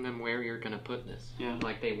telling them where you're gonna put this. Yeah.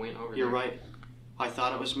 Like they went over You're there. right. I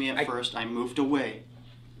thought it was me at first. I moved away.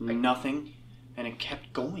 Nothing. And it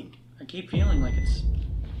kept going. I keep feeling like it's...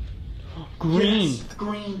 Green. Yes,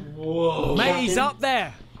 green. Whoa. Mate, he's up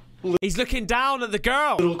there. He's looking down at the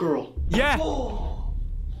girl. Little girl. Yeah.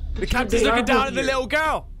 The captain's looking down at the little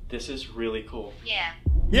girl. This is really cool. Yeah.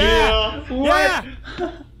 Yeah!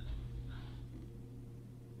 Yeah!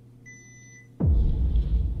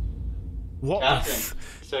 What the Captain,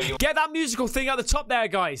 so you Get that musical thing at the top there,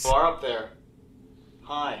 guys. are up there.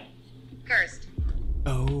 Hi. Cursed.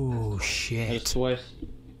 Oh, shit. twice.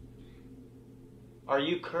 Are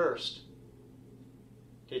you cursed?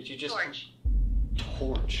 Did you just... Torch.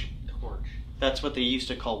 Torch. Torch. That's what they used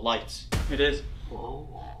to call lights. It is. Whoa.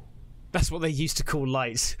 That's what they used to call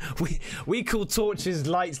lights. We call torches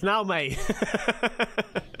lights now, mate.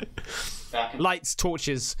 Back in Lights,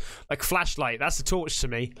 torches, like flashlight. That's a torch to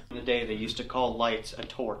me. the day, they used to call lights a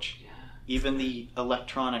torch. Even the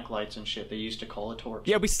electronic lights and shit, they used to call a torch.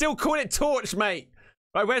 Yeah, we still call it torch, mate.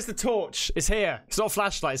 Right, where's the torch? It's here. It's not a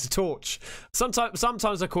flashlight, it's a torch.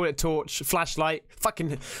 Sometimes I call it torch, flashlight.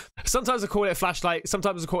 Fucking. Sometimes I call it a flashlight.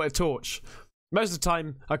 Sometimes I call it a torch. Most of the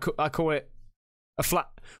time, I call it a flat.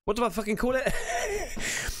 What do I fucking call it?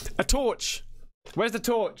 A torch. Where's the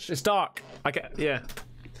torch? It's dark. Yeah.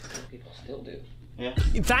 People still do. Yeah.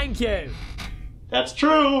 Thank you. That's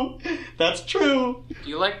true! That's true! Do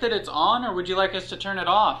you like that it's on, or would you like us to turn it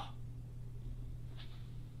off?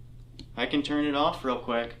 I can turn it off real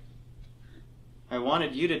quick. I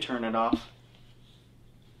wanted you to turn it off.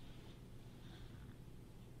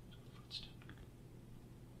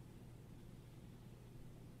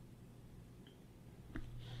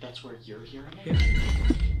 That's where you're hearing it?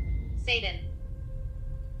 Satan.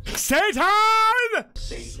 Satan!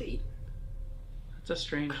 Satan. That's a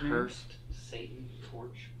strange name. Cursed. Satan.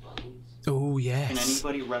 Torch. Bones. Oh, Can yes.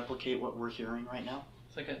 anybody replicate what we're hearing right now?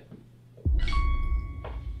 It's like a...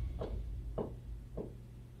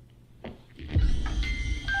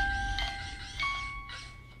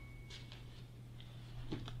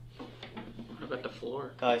 What about the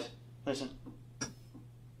floor? Guys, listen.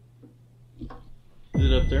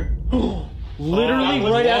 Is it up there? Literally, that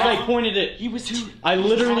was right as wrong. I pointed it. He was too... I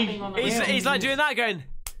literally. He's like doing that going.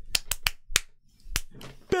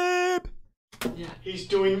 Beep. He's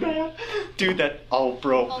doing that. Dude, that... Oh,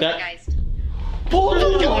 bro. Poltergeist. Oh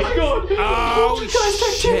my god! Oh,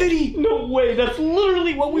 Poltergeist activity! No way, that's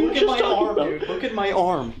literally what we were Look at just my talking arm, about. dude. Look at my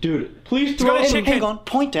arm. Dude, please got throw a it. chicken. Hang on,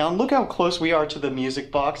 point down. Look how close we are to the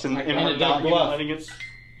music box and And we're it not doesn't even go up. letting it...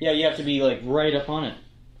 Yeah, you have to be like right up on it.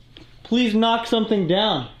 Please knock something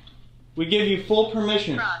down. We give you full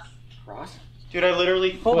permission. Cross. Cross? Dude, I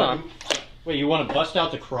literally... Hold on. Wait, you want to bust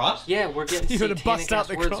out the cross? Yeah, we're getting You gotta satanic bust out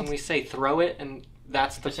the words cross. and we say throw it, and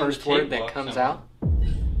that's the It's in the first word tape that box comes somewhere. out.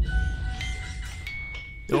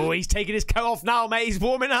 Oh, he's taking his coat off now, mate. He's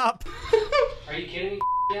warming up. Are you kidding me?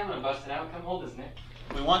 Yeah, I'm gonna bust it out. Come hold his neck.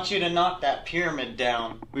 We want you to knock that pyramid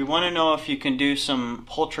down. We want to know if you can do some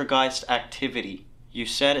poltergeist activity. You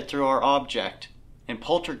said it through our object. In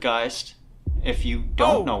poltergeist, if you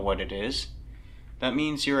don't know what it is, that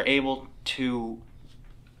means you're able to...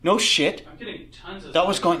 No shit. I'm getting tons of... That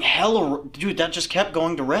was going hella... Dude, that just kept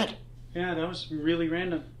going to red. Yeah, that was really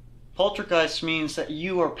random. Poltergeist means that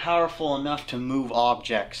you are powerful enough to move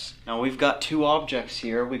objects. Now we've got two objects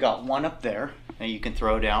here. We got one up there that you can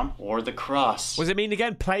throw down, or the cross. What does it mean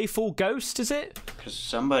again? Playful ghost, is it? Because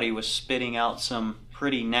somebody was spitting out some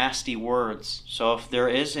pretty nasty words. So if there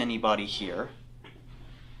is anybody here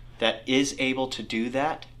that is able to do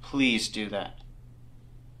that, please do that.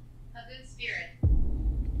 A good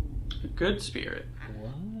spirit. A good spirit.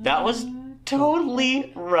 That was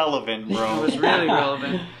totally relevant, It bro. was really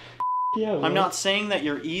relevant. Yeah. I'm not saying that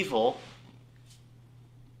you're evil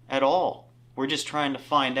at all. We're just trying to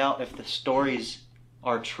find out if the stories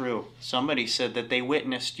are true. Somebody said that they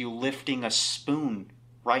witnessed you lifting a spoon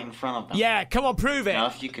right in front of them. Yeah, come on, prove it. Now,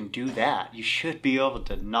 if you can do that, you should be able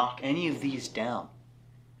to knock any of these down.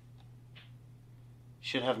 You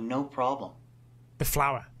should have no problem. The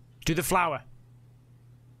flower. Do the flower.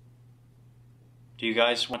 Do you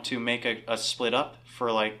guys want to make a split up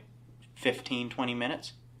for like 15, 20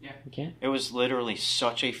 minutes? We can't. It was literally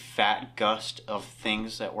such a fat gust of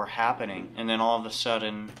things that were happening, and then all of a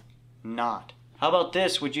sudden, not. How about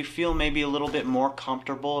this? Would you feel maybe a little bit more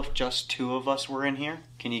comfortable if just two of us were in here?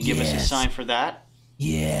 Can you give us a Yes. sign for that?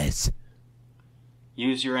 Yes.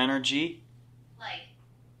 Use your energy. Light.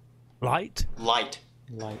 Light? Light.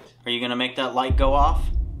 Light. Are you going to make that light go off?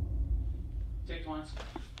 Take once.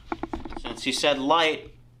 Since you said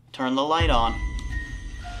light, turn the light on.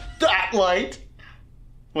 That light!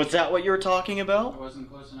 Was that what you were talking I about? wasn't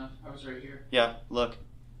close enough. I was right here. Yeah, look.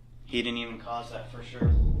 He didn't even cause that for sure.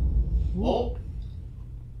 Oh!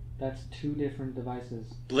 That's two different devices.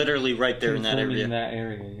 Literally right there in that Confirming area. that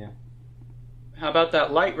area, yeah. How about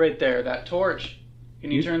that light right there, that torch?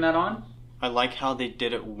 Can you turn that on? I like how they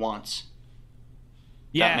did it once.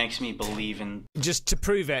 Yeah. That makes me believe in Just to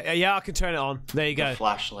prove it. Yeah, I can turn it on. There you go. the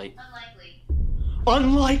flashlight. Unlikely.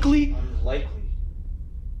 Unlikely? Unlikely.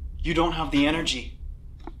 You don't have the energy.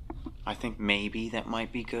 I think maybe that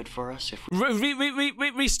might be good for us if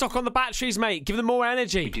we Restock on the batteries, mate. Give them more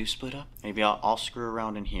energy. do split up. Maybe I'll screw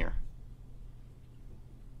around in here.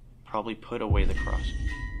 Probably put away the cross.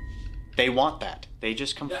 They want that. They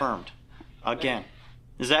just confirmed. Again.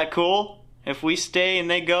 Is that cool? If we stay and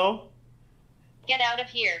they go? Get out of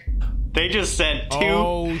here. They just said two.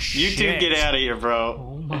 Oh, you two shit. get out of here, bro.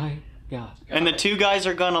 Oh my god. And the 2 guys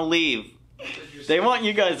are gonna leave. They want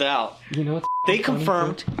you guys out. You know what's They funny,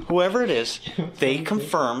 confirmed, too? whoever it is, they funny, too?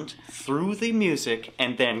 confirmed through the music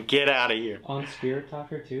and then get out of here. On Spirit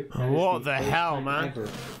Talker too. that is What the first hell, time man? Ever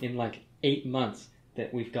in like 8 months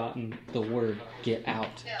that we've gotten the word "get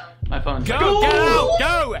out." Go. My phone's Go, like, get out,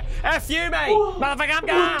 go! F you, mate! Motherfucker, I'm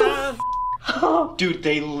gone! Dude,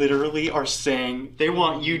 they literally are saying they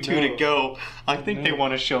want you two to No. go. I think they No.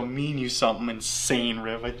 want to show me and you something insane,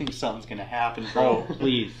 Riv. I think something's gonna happen, bro.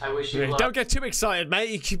 Please. I wish you luck. Don't get too excited, mate.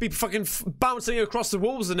 You could be fucking bouncing across the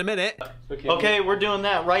walls in a minute. Okay, we're doing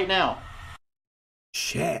that right now.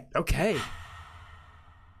 Shit, okay.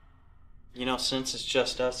 You know, since it's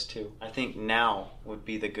just us two, I think now would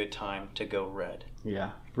be the good time to go red.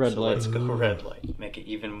 Yeah. Red So light. let's go red light. Make it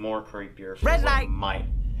even more creepier. For Red what light. might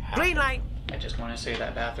happen. Green light! I just want to say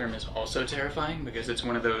that bathroom is also terrifying because it's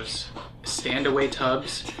one of those stand-away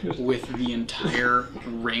tubs with the entire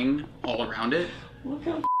ring all around it. Look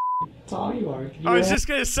how tall you are. I was just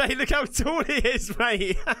gonna say, look how tall he is,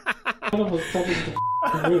 mate. almost touching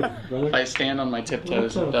the roof, brother. I stand on my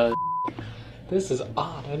tiptoes. What It the- does. This is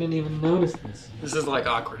odd. I didn't even notice this. This is like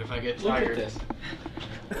awkward if I get Look at tired. this.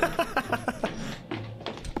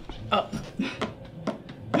 Oh,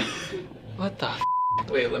 What the?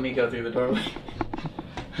 wait, let me go through the doorway.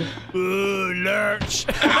 Ooh, lurch.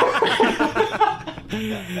 I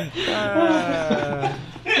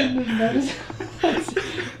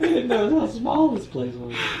didn't notice how small this place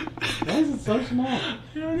was. Why is it so small? I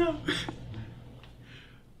don't know.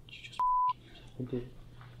 I did.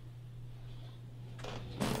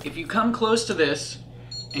 If you come close to this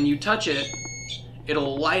and you touch it,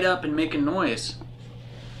 it'll light up and make a noise.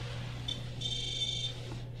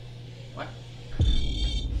 What?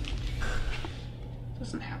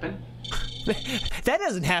 Doesn't happen. That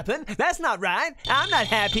doesn't happen. That's not right. I'm not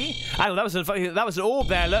happy. I know that was an orb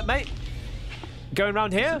there. Look, mate. Going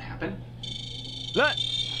around here. Doesn't happen. Look.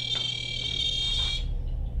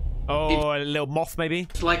 Oh, a little moth maybe.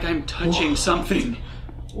 It's like I'm touching something.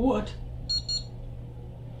 What?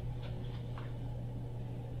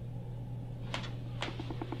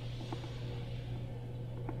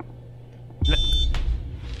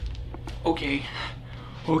 Okay.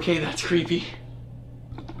 Okay, that's creepy.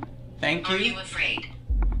 Thank Are you. you afraid?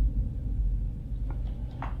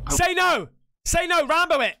 Say no. Say no.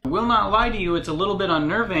 Rambo it. I will not lie to you, it's a little bit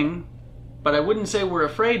unnerving, but I wouldn't say we're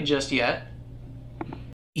afraid just yet.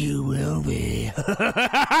 You will be.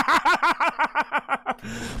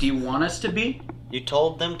 Do you want us to be? You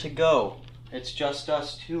told them to go. It's just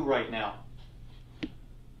us two right now.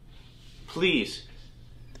 Please.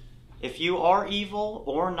 If you are evil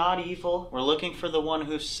or not evil, we're looking for the one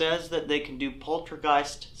who says that they can do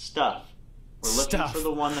poltergeist stuff. We're looking Stuff. for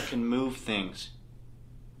the one that can move things.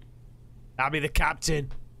 I'll be the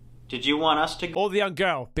captain. Did you want us to Or the young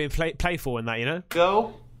girl being playful in that, you know?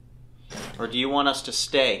 go? Or do you want us to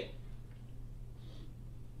stay?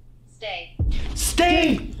 Stay.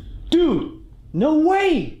 Stay! Dude! No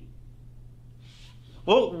way!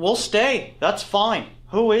 We'll stay. That's fine.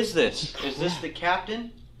 Who is this? Is this the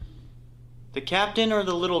captain? The captain or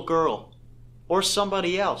the little girl? Or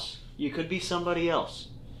somebody else? You could be somebody else.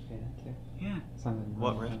 Yeah, that too. Yeah. Something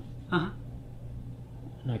What, wrong Red? with Uh-huh.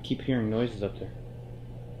 I keep hearing noises up there.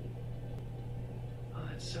 Oh,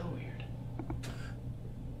 that's so weird. that.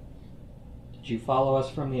 Did you follow us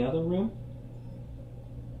from the other room?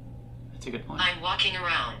 That's a good point. I'm walking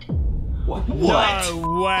around. What?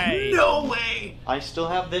 No way. No way! I still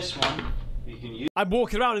have this one. You can use I'm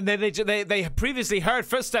walking around and they previously heard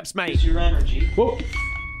footsteps, mate. your energy. Whoa!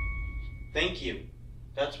 Thank you.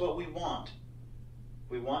 That's what we want.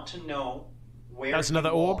 We want to know where That's another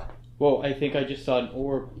you orb. are. Whoa, I think I just saw an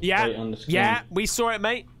orb Yeah. right on the screen. Yeah, we saw it,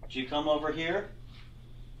 mate. Did you come over here?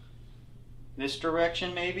 This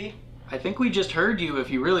direction, maybe? I think we just heard you if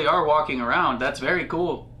you really are walking around. That's very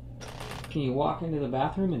cool. Can you walk into the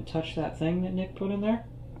bathroom and touch that thing that Nick put in there?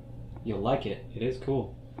 You'll like it. It is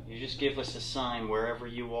cool. You just give us a sign wherever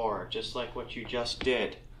you are, just like what you just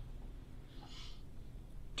did.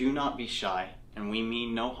 Do not be shy, and we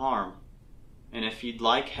mean no harm. And if you'd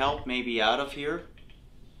like help maybe out of here,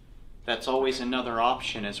 That's always another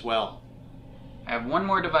option as well. I have one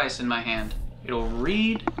more device in my hand. It'll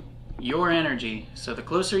read your energy, so the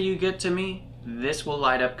closer you get to me, this will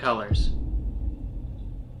light up colors.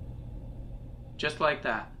 Just like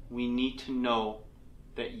that. We need to know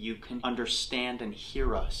that you can understand and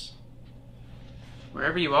hear us.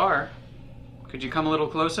 Wherever you are, could you come a little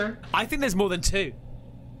closer? I think there's more than two.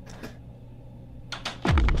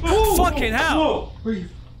 Oh, fucking hell! Whoa! Were you?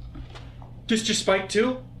 This just spiked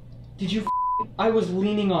too? Did you? I was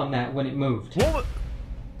leaning on that when it moved. What?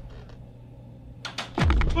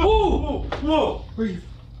 Whoa! Whoa! Were you?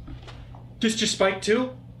 This just spiked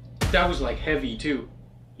too? That was like heavy too.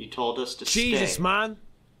 You told us to Jesus, stay. man.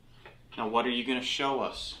 Now what are you going to show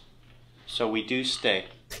us? So we do stay.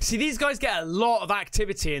 See, these guys get a lot of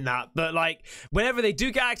activity in that, but like, whenever they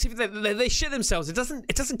do get activity, they shit themselves. It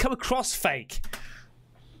doesn't come across fake.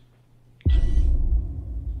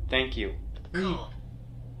 Thank you.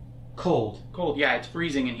 Cold. Cold, yeah, it's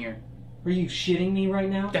freezing in here. Were you shitting me right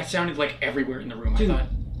now? That sounded like everywhere in the room, Dude. I thought.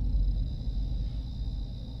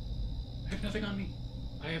 I have nothing on me.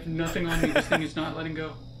 I have nothing on me. This thing is not letting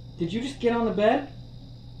go. Did you just get on the bed?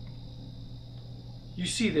 You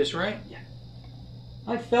see this, right? Yeah.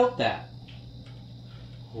 I felt that.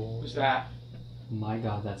 What was that? My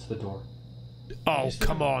God, that's the door. Oh,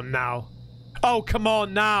 come on now. Oh, come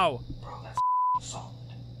on now. Bro, that's solid.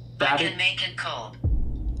 I can make it cold.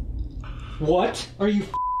 What? Are you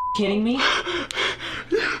kidding me?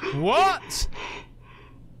 What?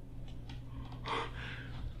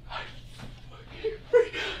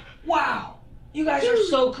 Wow! You guys are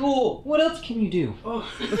so cool. What else can you do?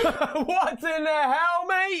 What in the hell,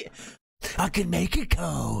 mate? I can make it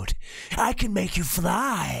cold. I can make you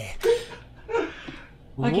fly.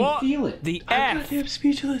 I can feel it. The F? I'm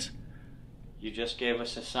speechless. You just gave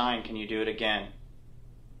us a sign. Can you do it again?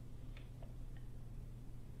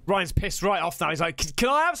 Ryan's pissed right off now. He's like, can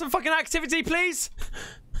I have some fucking activity, please?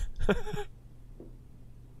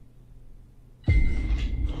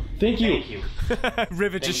 Thank you. Thank you.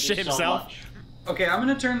 River Thank just you shit so himself. much. Okay, I'm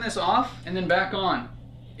gonna turn this off and then back on.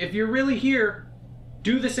 If you're really here,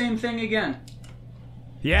 do the same thing again.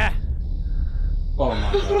 Yeah. Oh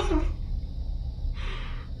my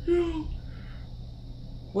God.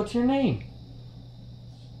 What's your name?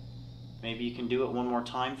 Maybe you can do it one more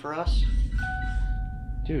time for us?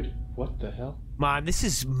 Dude, what the hell? Man, this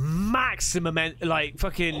is maximum, like,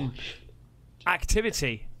 fucking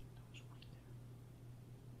activity.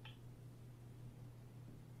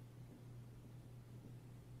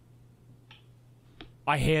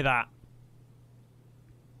 I hear that.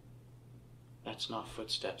 That's not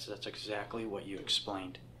footsteps. That's exactly what you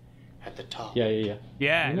explained at the top. Yeah.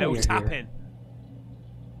 Yeah, You know little you're tapping.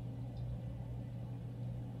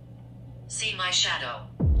 See my shadow.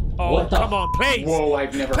 Oh, What the- come on, please. Whoa,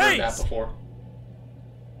 I've never heard that Please! before.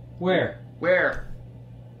 Where? Where?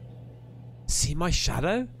 See my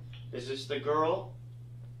shadow? Is this the girl?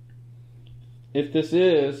 If this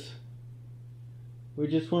is, we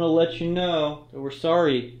just want to let you know that we're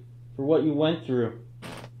sorry for what you went through.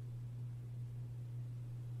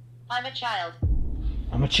 I'm a child.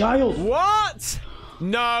 I'm a child. What?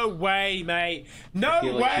 No way, mate. No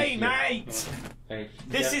feel like way, she's mate. I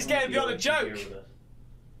This is definitely getting feel beyond a like she's joke. here with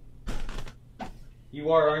us.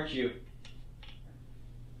 You are, aren't you?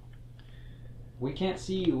 We can't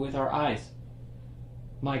see you with our eyes.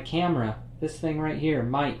 My camera, this thing right here,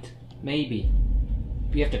 might, maybe.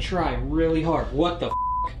 But you have to try really hard. What the f?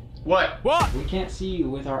 What? What? We can't see you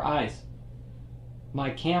with our eyes. My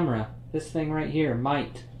camera, this thing right here,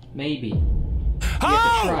 might, maybe. You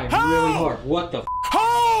have to try really hard. What the f?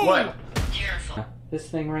 Hold! What? Careful. This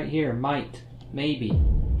thing right here, might, maybe.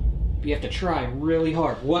 But you have to try really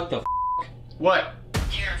hard. What the f? What?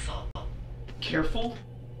 Careful. Careful?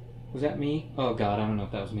 Was that me? Oh God, I don't know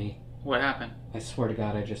if that was me. What happened? I swear to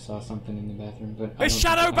God, I just saw something in the bathroom. But I A don't shadow think-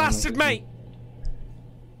 I don't know if bastard, it was me. mate.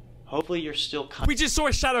 Hopefully you're still We just saw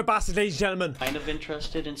a shadow bastard, ladies and gentlemen. kind of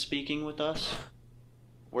interested in speaking with us.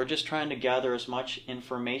 We're just trying to gather as much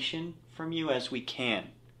information from you as we can.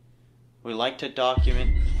 We like to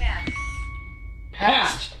document.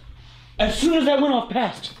 Passed. As soon as that went off,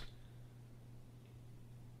 passed.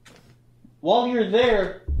 While you're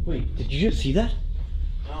there, wait, did you just see that?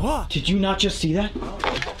 What? Did you not just see that?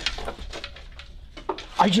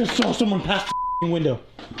 I just saw someone pass the window.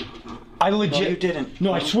 I legit. No, you didn't.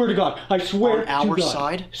 No, I swear to God. I swear On to our God.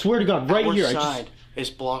 side? Swear to God, right Our here. side is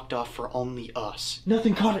blocked off for only us.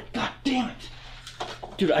 Nothing caught it. God damn it.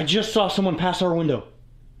 Dude, I just saw someone pass our window.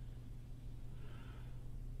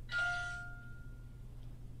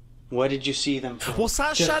 What did you see them for? What's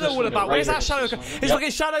that Just shadow this all window, about? right Where's here. that shadow? There's fucking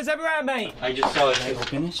shadows everywhere, mate. I just saw it. Can I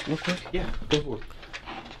open this real quick? Yeah, go for it.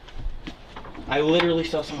 I literally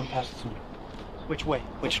saw someone pass this one. Which way?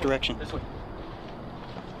 Which direction? This way.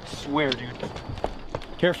 I swear, dude.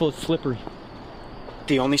 Careful, it's slippery.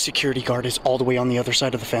 The only security guard is all the way on the other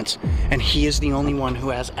side of the fence, and he is the only one who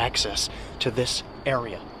has access to this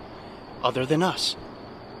area, other than us.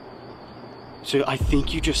 So I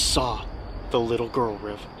think you just saw the little girl,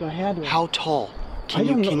 Riv. I had one. How tall? I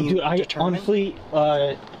don't know, can you dude. I determine? honestly,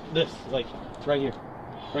 this, like, right here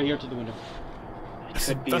to the window. It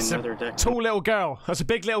could be That's another a deck. tall little girl. That's a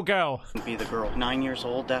big little girl. Could be the girl. 9 years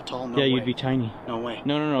old, that tall? No yeah, way. you'd be tiny. No way.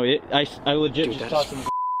 No. I legit Dude, just that saw is some.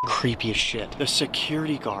 creepy as shit. The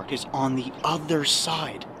security guard is on the other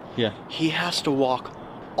side. Yeah. He has to walk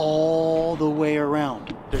all the way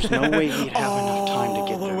around. There's no way he'd have enough time to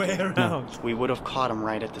get All there. the way dude. around. We would have caught him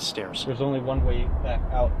right at the stairs. There's only one way back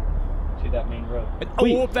out to that main road.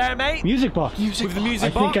 Oh, up there, mate. Music box. With the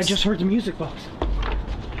music I box. think I just heard the music box.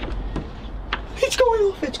 It's going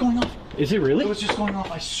off. It's going off. Is it really? It was just going off.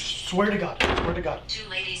 I swear to God. I swear to God. 2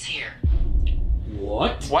 ladies here.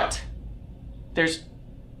 What? What? There's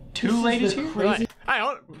two ladies here? Right. Hang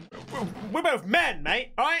on. We're both men,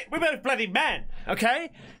 mate. All right? We're both bloody men. Okay?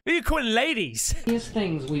 Who are you calling ladies? Funniest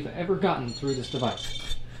things we've ever gotten through this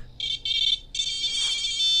device.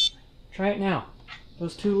 Try it now.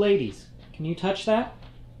 Those two ladies. Can you touch that?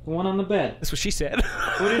 The one on the bed. That's what she said.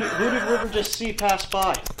 Who did River just see pass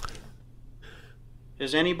by?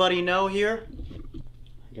 Does anybody know here?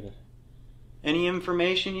 Any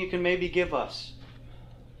information you can maybe give us?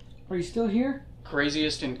 Are you still here?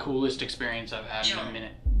 Craziest and coolest experience I've had in a Joan.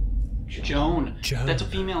 minute. Joan. Joan. That's a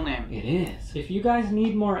female name. It is. If you guys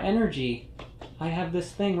need more energy, I have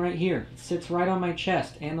this thing right here. It sits right on my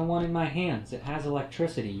chest and the one in my hands. It has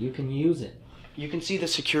electricity. You can use it. You can see the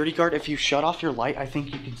security guard. If you shut off your light, I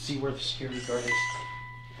think you can see where the security guard is.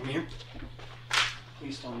 Come here.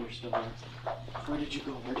 Please tell me you're still there. Where did you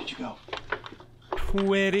go? Where did you go?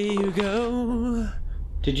 Where do you go?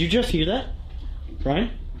 Did you just hear that, Ryan?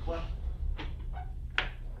 What?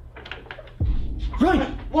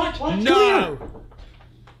 Ryan! What? No!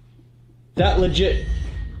 That legit.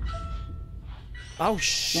 Oh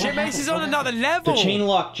shit, mate, this is on another level. The chain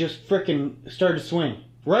lock just frickin' started to swing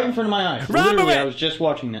right in front of my eyes. Remember Literally, it! I was just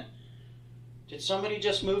watching that. Did somebody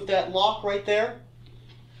just move that lock right there?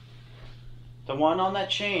 The one on that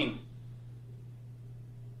chain.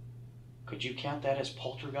 Could you count that as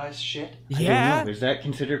poltergeist shit? I don't Yeah. know. Is that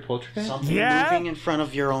considered poltergeist? Something Yeah. moving in front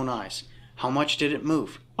of your own eyes. How much did it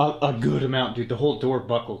move? A good amount, dude. The whole door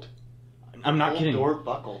buckled. I'm not Whole kidding. door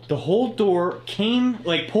buckled. The whole door came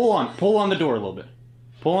like pull on the door a little bit.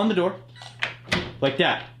 Pull on the door, like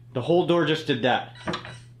that. The whole door just did that.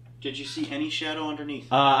 Did you see any shadow underneath?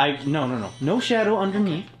 No shadow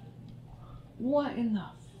underneath. What in the...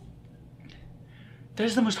 That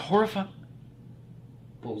is the most horrifying.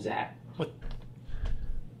 What was that? What?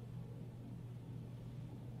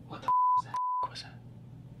 What the Was that?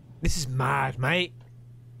 This is mad, mate.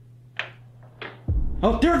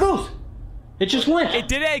 Oh, there it goes. It just went. It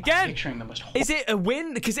did it again. Picturing the most. Is it a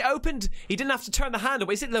wind? Because it opened. He didn't have to turn the handle.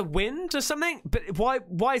 Is it the wind or something? But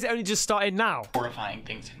why is it only just started now? Horrifying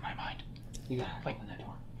things in my mind. You gotta open that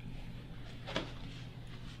door.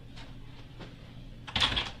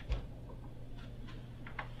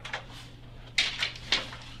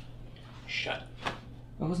 Shut.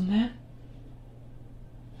 What wasn't that?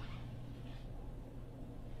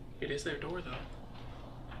 It is their door, though.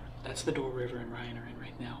 That's the door River and Ryan are in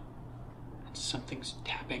right now. And something's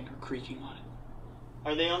tapping or creaking on it.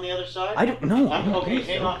 Are they on the other side? I don't know. Okay,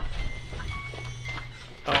 hang on.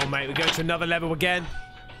 Oh, mate, we go to another level again.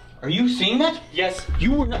 Are you seeing that? Yes.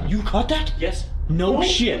 You were not. You caught that? Yes. No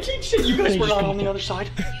shit. You guys were not on the other side.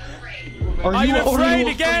 Are you afraid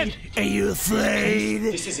again? Are you afraid?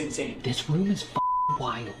 This is insane. This room is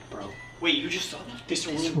wild, bro. Wait, you just saw that? This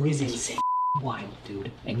This room room is is insane. wild,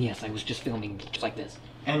 dude. And yes, I was just filming just like this.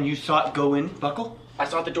 And you saw it go in, buckle? I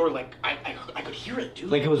saw the door like I could hear it,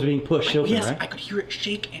 dude. Like it was being pushed open, yes, right? I could hear it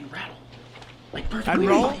shake and rattle. Like perfectly. And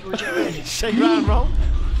roll? Shake, rattle, and roll?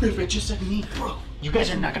 River just said to me, bro. You guys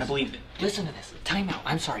are not gonna believe it. Listen to this. Time out.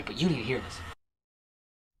 I'm sorry, but you need to hear this.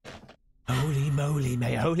 Holy moly,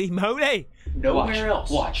 mate. Holy moly. Nowhere else.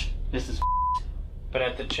 Watch. This is But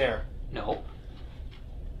at the chair. no.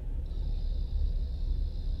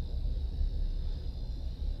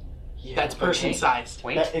 That's person sized.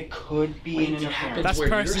 Wait. That it could be an It interference. happens That's where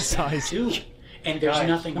you're person standing, size. too. And there's Guys,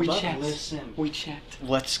 nothing we above checked. us. Listen. We checked.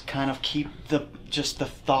 Let's kind of keep the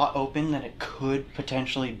thought open that it could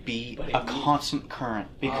potentially be But it a moved. constant current,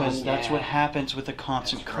 because that's yeah. what happens with a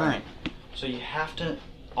constant That's current. So you have to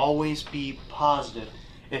always be positive.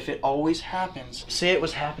 If it always happens, say it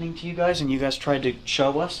was happening to you guys and you guys tried to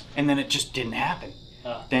show us and then it just didn't happen,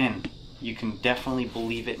 then you can definitely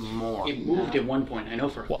believe it more. It moved at one point, I know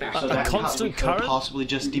for a fact. So A that constant we could current? possibly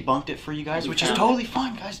just debunked it for you guys, which is found totally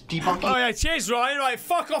fine, guys. Debunking. Oh yeah, cheers, Ryan. Right,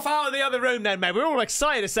 fuck off out of the other room then, mate. We were all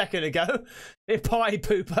excited a second ago. You pie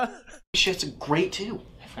pooper. Shit's great too.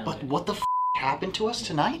 found But it. what the happened to us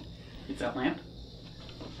tonight? It's that lamp?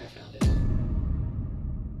 I found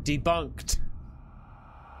it. Debunked.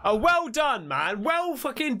 Oh, well done, man. Well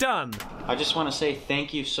fucking done. I just want to say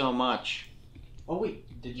thank you so much. Oh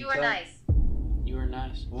wait, did you You were tell? nice. You were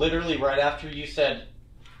nice. Literally right after you said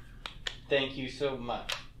thank you so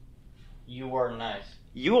much. You are nice.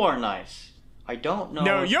 You are nice. I don't know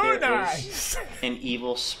No, if you're there nice. is an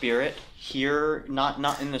evil spirit here,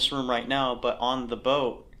 not in this room right now, but on the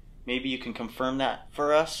boat. Maybe you can confirm that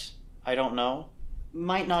for us. I don't know.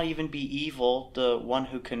 Might not even be evil, the one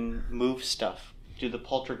who can move stuff, do the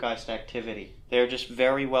poltergeist activity. They're just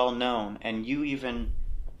very well known, and you even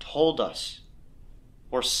told us,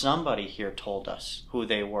 or somebody here told us who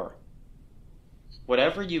they were.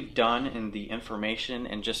 Whatever you've done in the information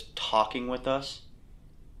and just talking with us,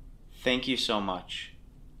 thank you so much.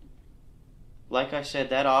 Like I said,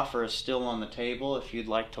 that offer is still on the table if you'd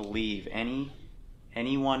like to leave.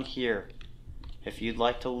 Anyone here, if you'd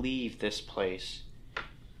like to leave this place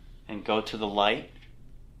and go to the light,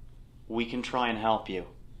 we can try and help you.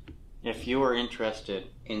 If you are interested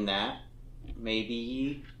in that,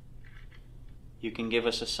 maybe you can give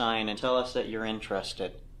us a sign and tell us that you're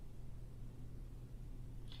interested.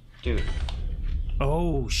 Dude,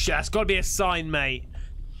 Oh, shit. That's got to be a sign, mate.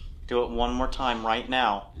 do it one more time right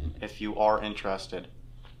now if you are interested.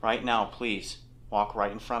 Right now, please. Walk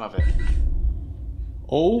right in front of it.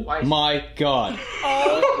 Oh my god.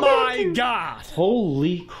 Oh, my God.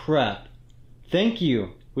 Holy crap. Thank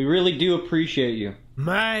you. We really do appreciate you.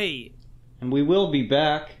 Mate. And we will be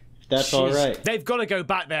back, if that's Jeez. alright. They've got to go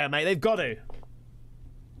back there, mate. They've got to.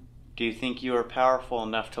 Do you think you are powerful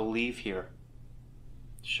enough to leave here?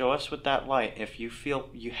 Show us with that light. If you feel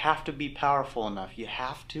you have to be powerful enough, you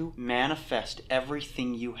have to manifest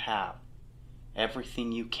everything you have,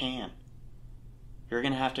 everything you can. You're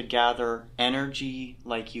going to have to gather energy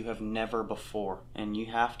like you have never before, and you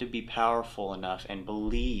have to be powerful enough and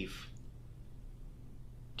believe.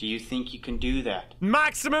 Do you think you can do that?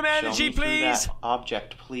 Maximum Show energy, me through please. that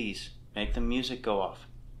object, please. Make the music go off.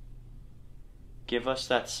 Give us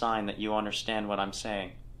that sign that you understand what I'm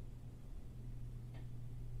saying.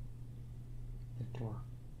 The door.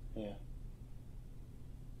 Yeah.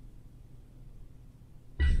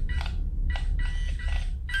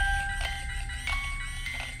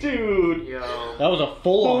 Dude! Yo. That was a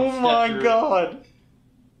full-on Oh step my through. god!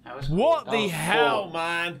 That was cool. What That the was hell, full.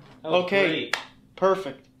 man? That was Okay, great.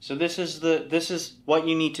 perfect. So this is what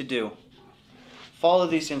you need to do. Follow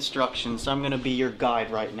these instructions. I'm gonna be your guide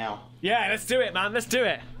right now. Yeah, let's do it, man. Let's do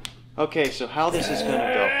it. Okay, so how this is gonna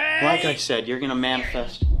go. Like I said, you're gonna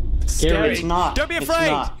manifest. Scary. It's not. Don't be It's afraid.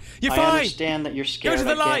 not. You're I fine. understand that you're scared. Go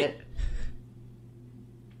to the I light. get it.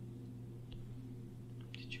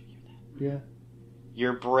 Did you hear that? Yeah.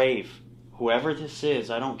 You're brave. Whoever this is,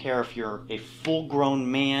 I don't care if you're a full-grown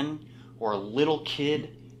man or a little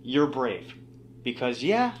kid, you're brave. Because,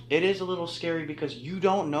 yeah, it is a little scary because you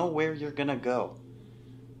don't know where you're gonna go.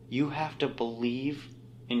 You have to believe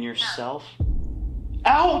in yourself.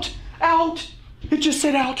 Out! Out! It just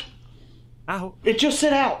said out! Ow. It just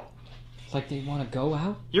said out! It's like they want to go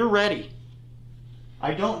out? You're ready.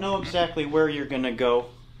 I don't know exactly where you're gonna go.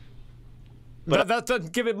 But that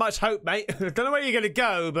doesn't give it much hope, mate. I don't know where you're going to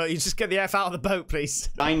go, but you just get the F out of the boat, please.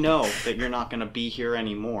 I know that you're not gonna be here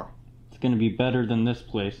anymore. It's gonna be better than this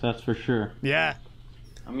place, that's for sure. Yeah.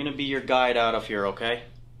 I'm gonna be your guide out of here, okay?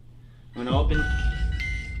 I'm gonna open...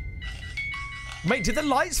 Wait, did the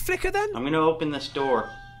lights flicker then? I'm gonna open this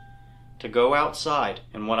door to go outside,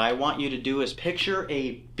 and what I want you to do is picture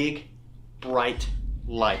a big, bright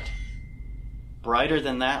light. Brighter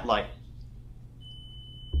than that light.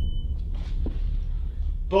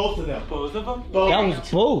 Both of them. Both of them? Both. That was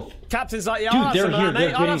both! Captain's like, yeah, Dude, I'll have they're some of here, that, they're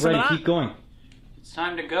mate. I'll have getting some of ready, that. keep going. It's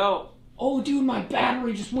time to go. Oh, dude, my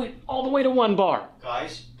battery just went all the way to 1 bar.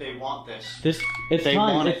 Guys, they want this. It's They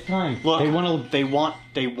time, want it. it's time. Look, They wanna...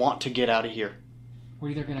 they want to get out of here. We're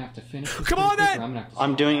either gonna have to finish this Come pretty on, quick, then! or I'm gonna have to I'm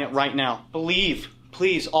stop. doing it right now. Believe.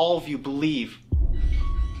 Please, all of you, believe.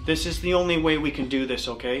 This is the only way we can do this,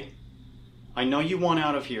 okay? I know you want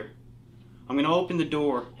out of here. I'm gonna open the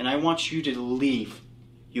door, and I want you to leave.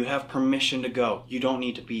 You have permission to go. You don't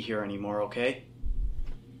need to be here anymore, okay?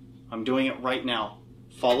 I'm doing it right now.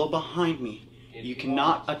 Follow behind me. You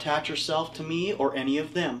cannot attach yourself to me or any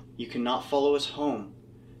of them. You cannot follow us home.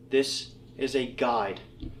 This is a guide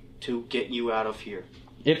to get you out of here.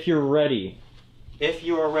 If you're ready. If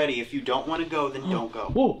you are ready. If you don't want to go, then don't go.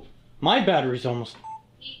 Whoa, my battery's almost...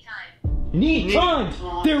 Need time. Need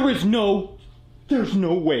time! There's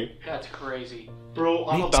no way. That's crazy. Bro,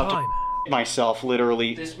 I'm Need about time. to myself,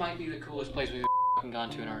 literally. This might be the coolest place we've gone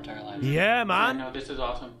to in our entire lives. Yeah, man. No, this is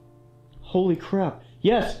awesome. Holy crap.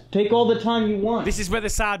 Yes, take all the time you want. This is where the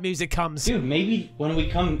sad music comes. Dude, maybe when we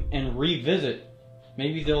come and revisit,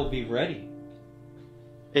 maybe they'll be ready.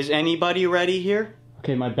 Is anybody ready here?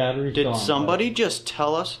 Okay, my battery's Did gone. somebody just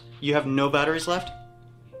tell us you have no batteries left?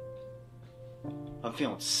 I'm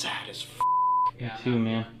feeling sad as f. Me too,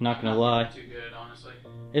 man. Not gonna lie. Too good, honestly.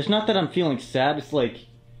 It's not that I'm feeling sad, it's like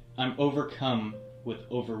I'm overcome with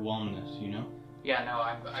overwhelmness, you know? Yeah, no,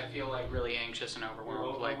 I feel like really anxious and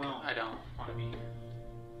overwhelmed. Like, I don't want to be here.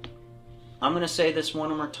 I'm gonna say this one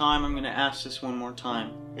more time. I'm gonna ask this one more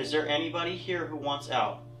time. Is there anybody here who wants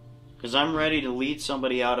out? Because I'm ready to lead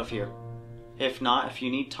somebody out of here. If not, if you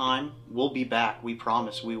need time, we'll be back. We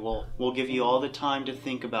promise we will. We'll give you all the time to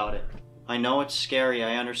think about it. I know it's scary,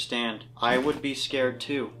 I understand. I would be scared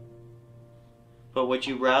too. But would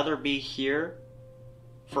you rather be here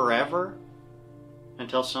forever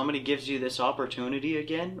until somebody gives you this opportunity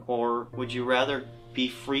again? Or would you rather be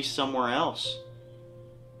free somewhere else?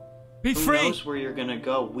 Be Who free. knows where you're gonna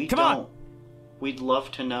go? We Come don't. on. We'd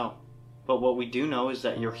love to know. But what we do know is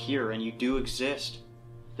that you're here and you do exist.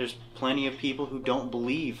 There's plenty of people who don't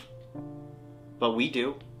believe. But we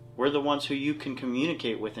do. We're the ones who you can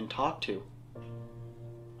communicate with and talk to.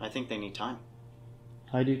 I think they need time.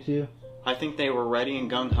 I do too. I think they were ready and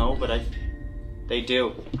gung-ho, but they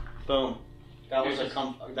do. Boom. That was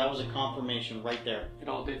a confirmation right there. It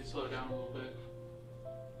all did slow down a little bit.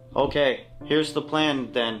 Okay, here's the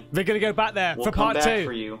plan then. They're gonna go back there We'll for come part back 2.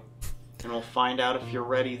 for you, and we'll find out if you're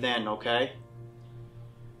ready then, okay?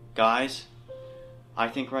 Guys, I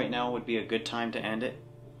think right now would be a good time to end it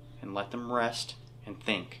and let them rest and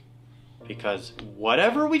think. Because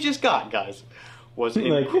whatever we just got, guys, was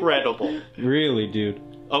incredible. Really, dude.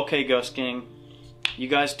 Okay, Ghost Gang, you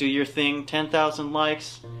guys do your thing. 10,000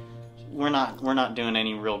 likes. We're not doing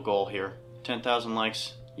any real goal here. 10,000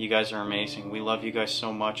 likes. You guys are amazing. We love you guys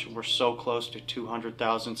so much. We're so close to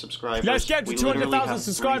 200,000 subscribers. Let's get to We literally 200,000 have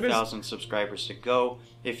subscribers. 3,000 subscribers to go.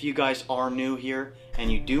 If you guys are new here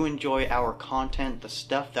and you do enjoy our content, the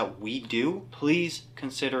stuff that we do, please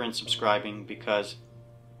consider in subscribing because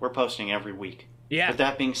we're posting every week. Yeah. With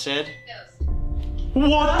that being said, Ghost.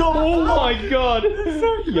 What the? Oh my god.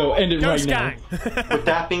 Yo, end it Ghost right gang. now. with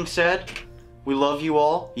that being said, we love you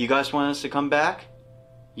all. You guys want us to come back?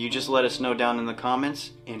 You just let us know down in the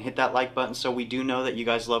comments and hit that like button so we do know that you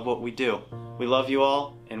guys love what we do. We love you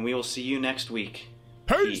all, and we will see you next week.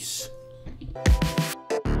 Peace.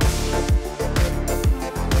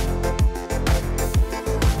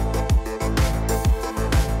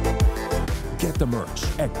 Get the merch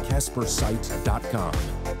at Caspersight.com.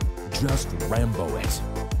 Just Rambo it.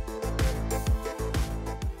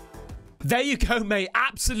 There you go, mate.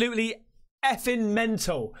 Absolutely effing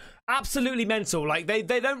mental. Absolutely mental. Like, they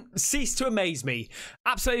don't cease to amaze me.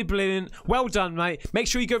 Absolutely brilliant. Well done, mate. Make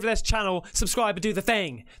sure you go over this channel, subscribe, and do the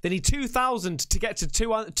thing. They need 2,000 to get to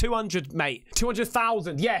 200, mate.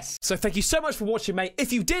 200,000, yes. So thank you so much for watching, mate.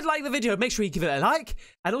 If you did like the video, make sure you give it a like.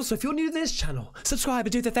 And also, if you're new to this channel, subscribe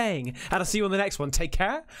and do the thing. And I'll see you on the next one. Take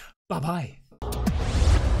care. Bye-bye.